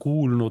ma olen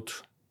kuulnud,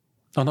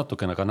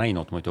 natukene ka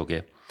näinud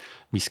muidugi,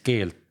 mis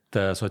keelt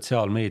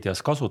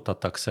sotsiaalmeedias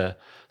kasutatakse,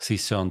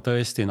 siis see on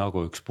tõesti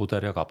nagu üks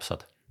puder ja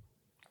kapsad.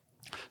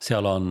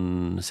 Seal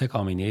on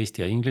segamini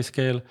eesti ja inglise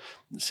keel,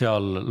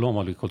 seal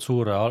loomulikult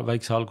suure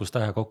väikse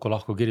algustähe kokku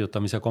lahku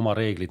kirjutamise koma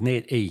reeglid,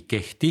 need ei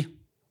kehti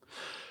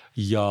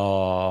ja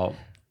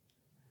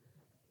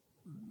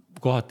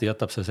kohati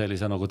jätab see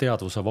sellise nagu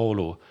teadvuse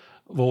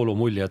voolu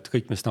mulje, et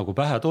kõik, mis nagu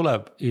pähe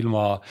tuleb,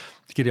 ilma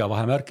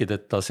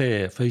kirjavahemärkideta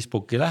see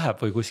Facebooki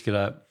läheb või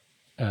kuskile,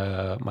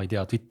 ma ei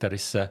tea,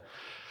 Twitterisse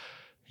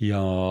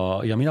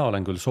ja mina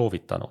olen küll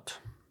soovitanud.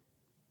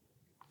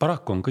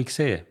 Paraku on kõik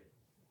see,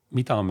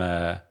 mida me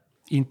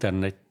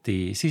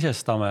internetti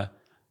sisestame,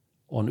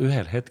 on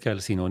ühel hetkel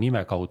sinu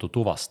nime kaudu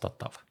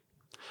tuvastatav.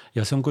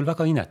 Ja see on küll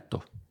väga inetu,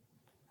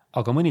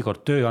 aga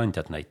mõnikord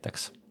tööandjad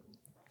näiteks.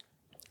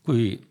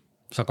 Kui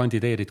sa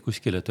kandideerid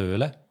kuskile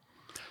tööle,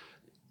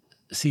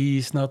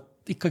 siis nad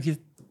ikkagi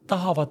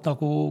tahavad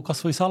nagu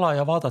kas või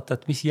salaja vaadata,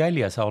 et mis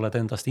jälje sa oled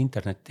endast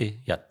internetti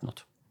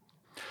jätnud.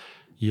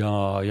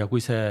 Ja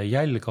kui see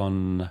jälg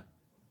on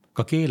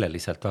ka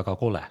keeleliselt väga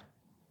kole,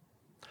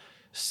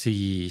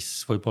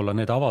 siis võib-olla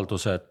need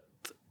avaldused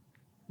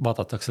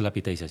vaadatakse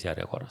läbi teises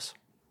järjekorras.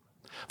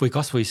 Või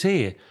kas või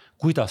see,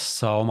 kuidas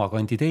sa oma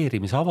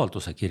kandideerimise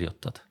avalduse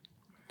kirjutad.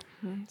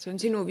 See on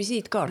sinu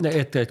visiitkaart.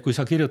 Et kui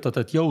sa kirjutad,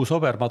 et jõu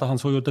sober, ma tahan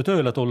su juurde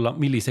tööle tulla,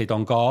 milliseid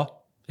on ka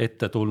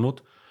ette tulnud,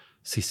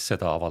 siis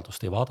seda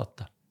avaldust ei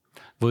vaadata.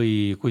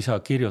 Või kui sa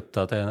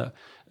kirjutad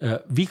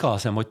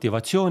vigase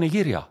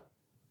motivatsioonikirja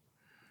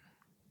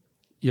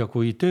ja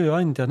kui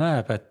tööandja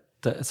näeb,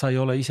 et sa ei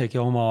ole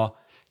isegi oma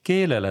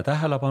keelele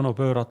tähelepanu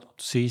pööratud,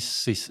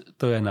 siis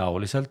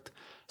tõenäoliselt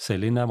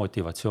selline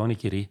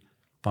motivatsioonikiri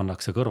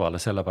pannakse kõrvale,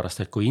 sellepärast,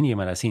 et kui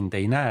inimene sind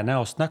ei näe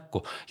näost näkku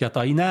ja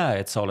ta ei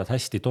näe, et sa oled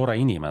hästi tore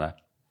inimene,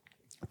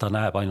 ta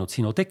näeb ainult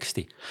sinu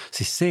teksti,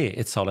 siis see,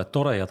 et sa oled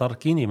tore ja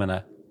tark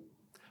inimene,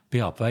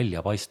 peab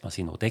välja paistma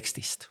sinu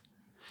tekstist.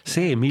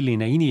 See,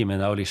 milline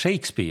inimene oli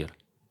Shakespeare,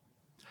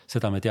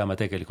 seda me teame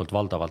tegelikult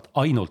valdavalt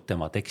ainult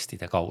tema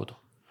tekstide kaudu.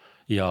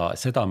 Ja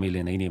seda,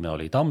 milline inimene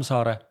oli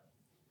Tammsaare,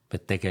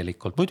 et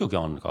tegelikult muidugi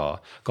on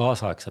ka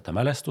kaasaegsete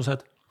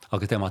mälestused,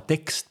 aga tema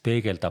tekst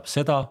peegeldab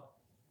seda,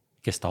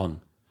 kes ta on.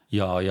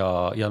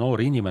 Ja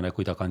noor inimene,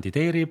 kui ta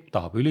kandideerib,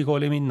 tahab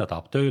ülikooli minna,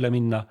 tahab tööle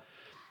minna,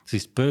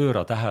 siis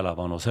pööra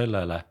tähelepanu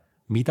sellele,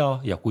 mida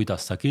ja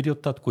kuidas sa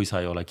kirjutad, kui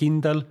sa ei ole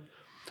kindel,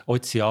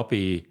 otsi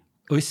abi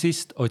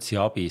õssist, otsi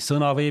abi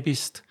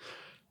sõnaveebist,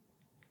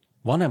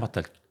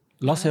 vanematelt,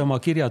 lase oma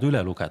kirjad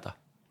üle lugeda,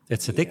 et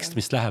see tekst,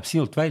 mis läheb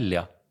sinult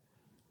välja,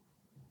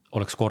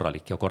 oleks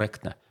korralik ja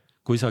korrektne.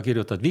 Kui sa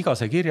kirjutad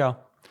vigase kirja,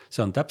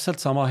 see on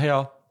täpselt sama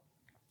hea,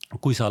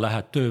 kui sa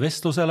lähed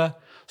töövestlusele,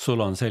 sul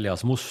on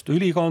seljas must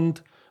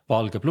ülikond,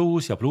 valge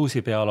pluus ja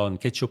pluusi peal on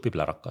ketšupi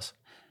plärakas.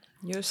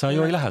 Sa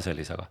ju ei lähe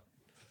sellisega.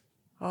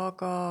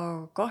 Aga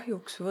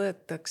kahjuks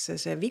võetakse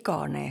see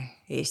vigane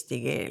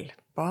eesti keel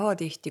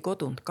pahatihti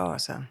kodunt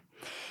kaasa.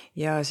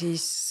 Ja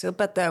siis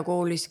õpetaja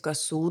koolis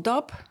kas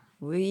suudab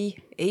või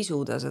ei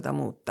suuda seda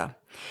muuta.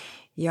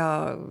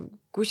 Ja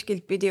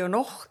kuskilt pidi on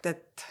oht,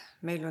 et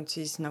meil on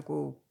siis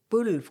nagu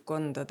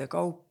põlvkondade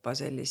kaupa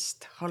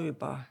sellist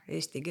halba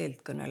eesti keelt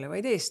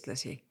kõnelevaid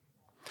eestlasi.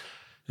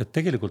 Et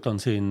tegelikult on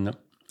siin,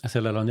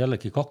 sellel on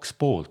jällegi kaks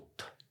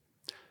poolt.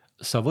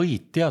 Sa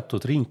võid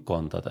teatud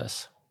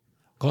ringkondades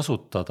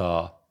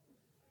kasutada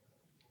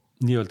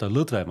nii-öelda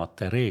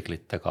lõdvemate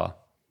reeglitega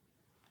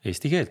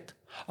eesti keelt,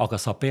 aga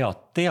sa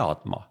pead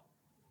teadma,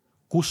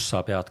 kus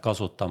sa pead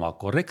kasutama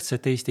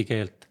korrektset eesti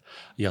keelt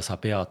ja sa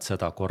pead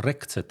seda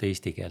korrektset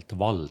eesti keelt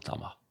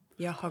valdama.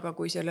 Jah, aga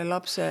kui selle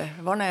lapse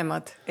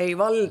vanemad ei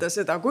valda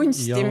seda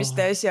kunsti, mis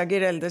te äsja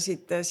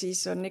kirjeldasite,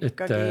 siis on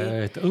ikkagi...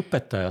 Et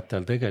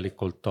õpetajatel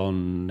tegelikult on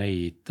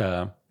neid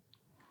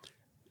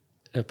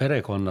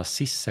perekonnas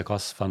sisse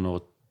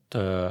kasvanud,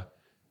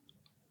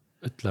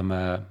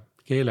 ütleme,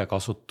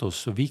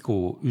 keelekasutusvigu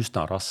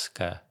üsna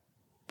raske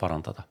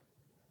parandada.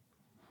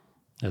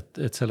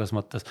 Et selles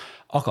mõttes,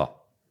 aga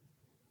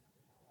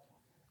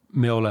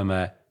me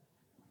oleme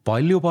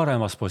palju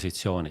paremas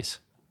positsioonis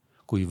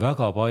kui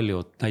väga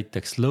paljud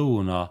näiteks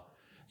Lõuna-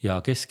 ja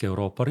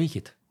Kesk-Euroopa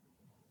riigid.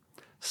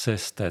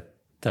 Sest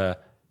et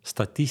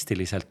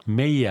statistiliselt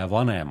meie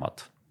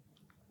vanemad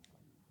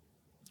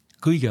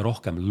kõige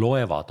rohkem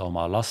loevad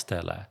oma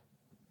lastele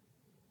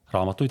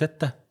raamatuid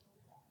ette.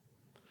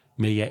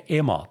 Meie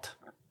emad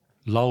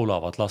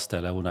laulavad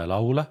lastele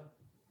unelaule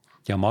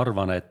ja ma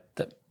arvan,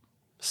 et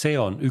see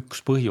on üks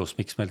põhjus,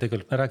 miks meil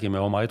tegelikult me räägime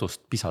oma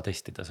edust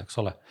PISA-testides, eks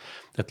ole.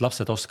 Et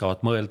lapsed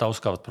oskavad mõelda,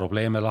 oskavad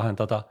probleeme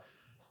lahendada.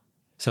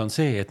 See on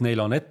see, et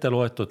neile on ette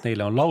loetud,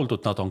 neile on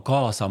lauldud, nad on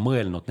kaasa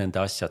mõelnud nende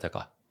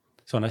asjadega.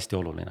 See on hästi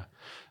oluline.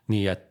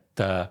 Nii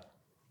et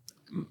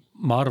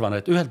ma arvan,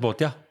 et ühelt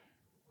poolt jah,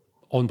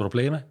 on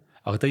probleeme,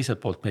 aga teiselt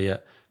poolt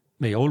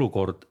meie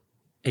olukord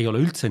ei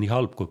ole üldse nii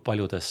halb kui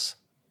paljudes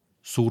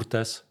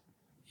suurtes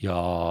ja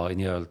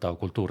nii-öelda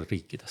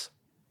kultuuririikides.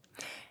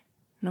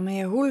 No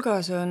meie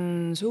hulgas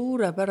on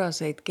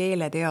suurepäraseid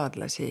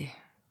keeleteadlasi,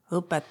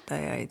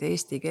 õpetajaid,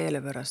 eesti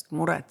keele pärast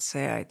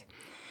muretsejaid.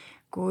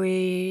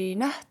 Kui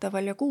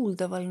nähtaval ja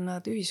kuuldaval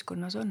nad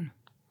ühiskonnas on?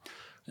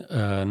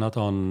 Nad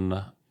on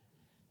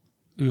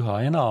üha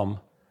enam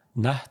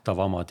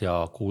nähtavamad ja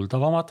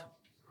kuuldavamad.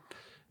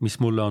 Mis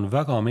mulle on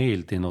väga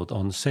meeldinud,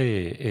 on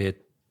see,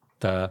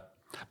 et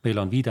meil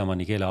on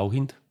Wiedemanni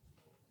keeleauhind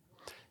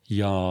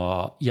ja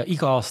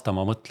iga aasta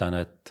ma mõtlen,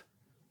 et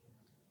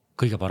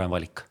kõige parem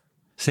valik.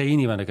 See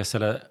inimene, kes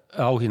selle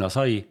auhinna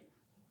sai,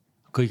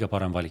 kõige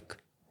parem valik.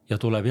 Ja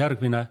tuleb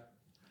järgmine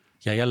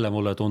ja jälle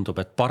mulle tundub,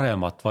 et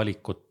paremat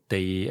valikut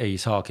ei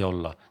saagi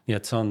olla. Nii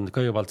et see on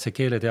kõigepealt see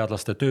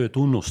keeleteadlaste töö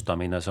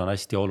tunnustamine, see on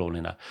hästi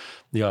oluline.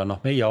 Ja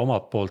meie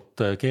omalt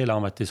poolt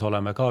Keeleametis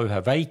oleme ka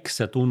ühe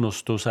väikse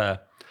tunnustuse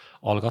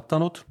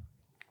algatanud.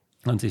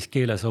 On siis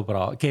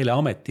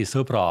Keeleameti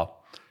sõbra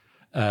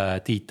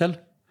tiitel,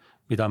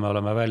 mida me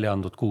oleme välja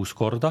andnud 6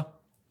 korda.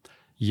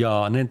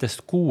 ja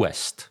nendest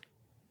 6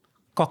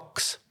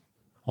 2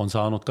 on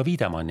saanud ka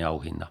Wiedemanni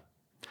auhinna.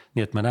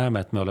 Nii et me näeme,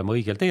 et me oleme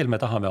õigel teel, me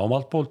tahame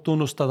omalt poolt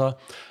tunnustada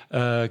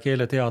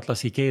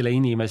keeleteadlasi,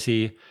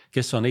 keeleinimesi,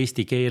 kes on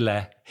eesti keele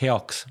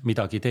heaks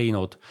midagi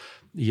teinud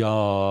ja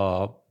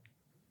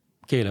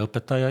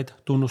keeleõpetajaid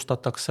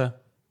tunnustatakse.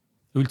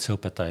 Üldse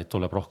õpetajaid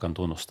tuleb rohkem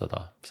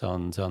tunnustada, see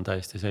on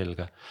täiesti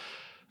selge.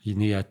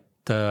 Nii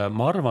et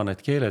ma arvan,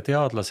 et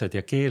keeleteadlased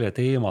ja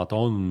keeleteemad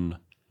on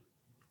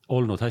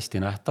olnud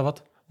hästi nähtavad.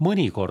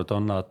 Mõnikord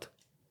on nad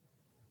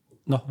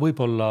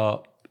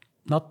võib-olla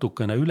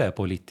natukene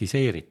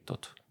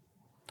ülepolitiseeritud,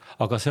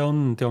 aga see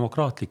on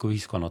demokraatliku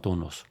ühiskonna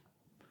tunnus.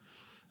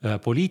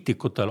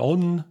 Poliitikutel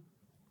on,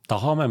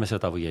 tahame me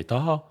seda või ei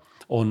taha,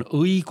 on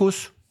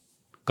õigus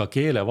ka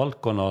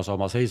keelevaldkonnas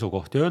oma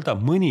seisukohti öelda.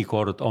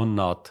 Mõnikord on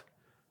nad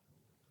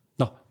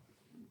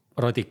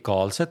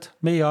radikaalsed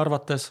meie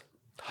arvates,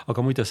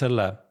 aga muide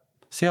selle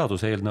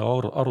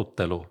seaduseelnõu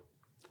arutelu,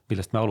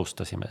 millest me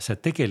alustasime, see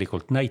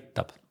tegelikult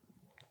näitab,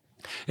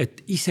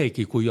 et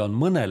isegi kui on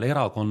mõnel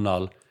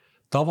erakonnal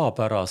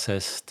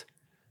tavapärasest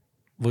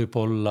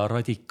võib-olla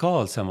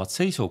radikaalsemad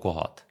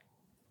seisukohad,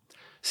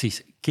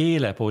 siis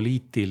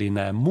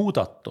keelepoliitiline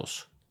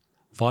muudatus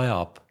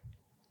vajab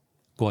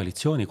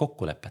koalitsiooni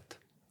kokkulepet.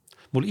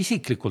 Mul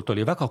isiklikult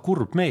oli väga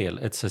kurb meel,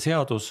 et see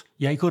seadus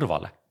jäi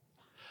kõrvale.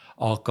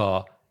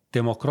 Aga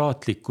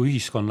demokraatliku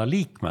ühiskonna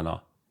liikmena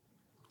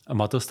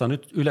ma tõstan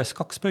nüüd üles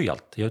 2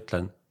 pöialt ja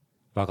ütlen,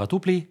 väga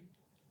tubli,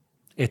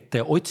 et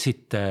te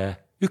otsite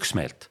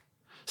üksmeelt.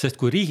 Sest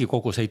kui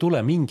Riigikogus ei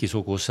tule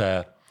mingisuguse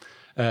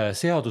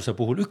seaduse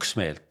puhul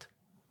üksmeelt,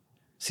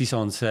 siis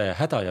on see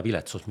häda ja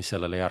viletsus, mis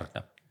sellele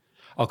järgneb.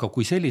 Aga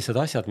kui sellised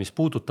asjad, mis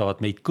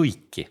puudutavad meid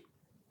kõiki,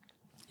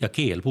 ja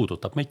keel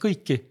puudutab meid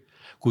kõiki,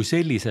 kui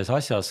sellises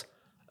asjas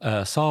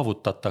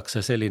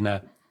saavutatakse selline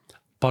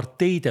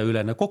parteide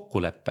ülene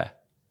kokkulepe,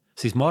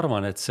 siis ma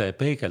arvan, et see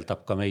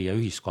peegeldab ka meie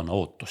ühiskonna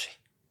ootusi.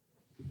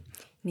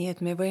 Nii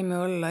et me võime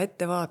olla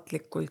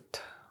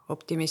ettevaatlikult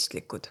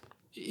optimistlikud.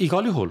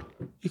 Igal juhul.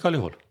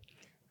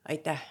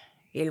 Aitäh,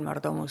 Ilmar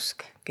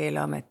Tomusk,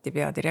 Keeleameti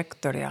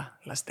peadirektor ja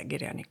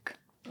lastekirjanik.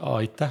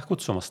 Aitäh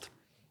kutsumast.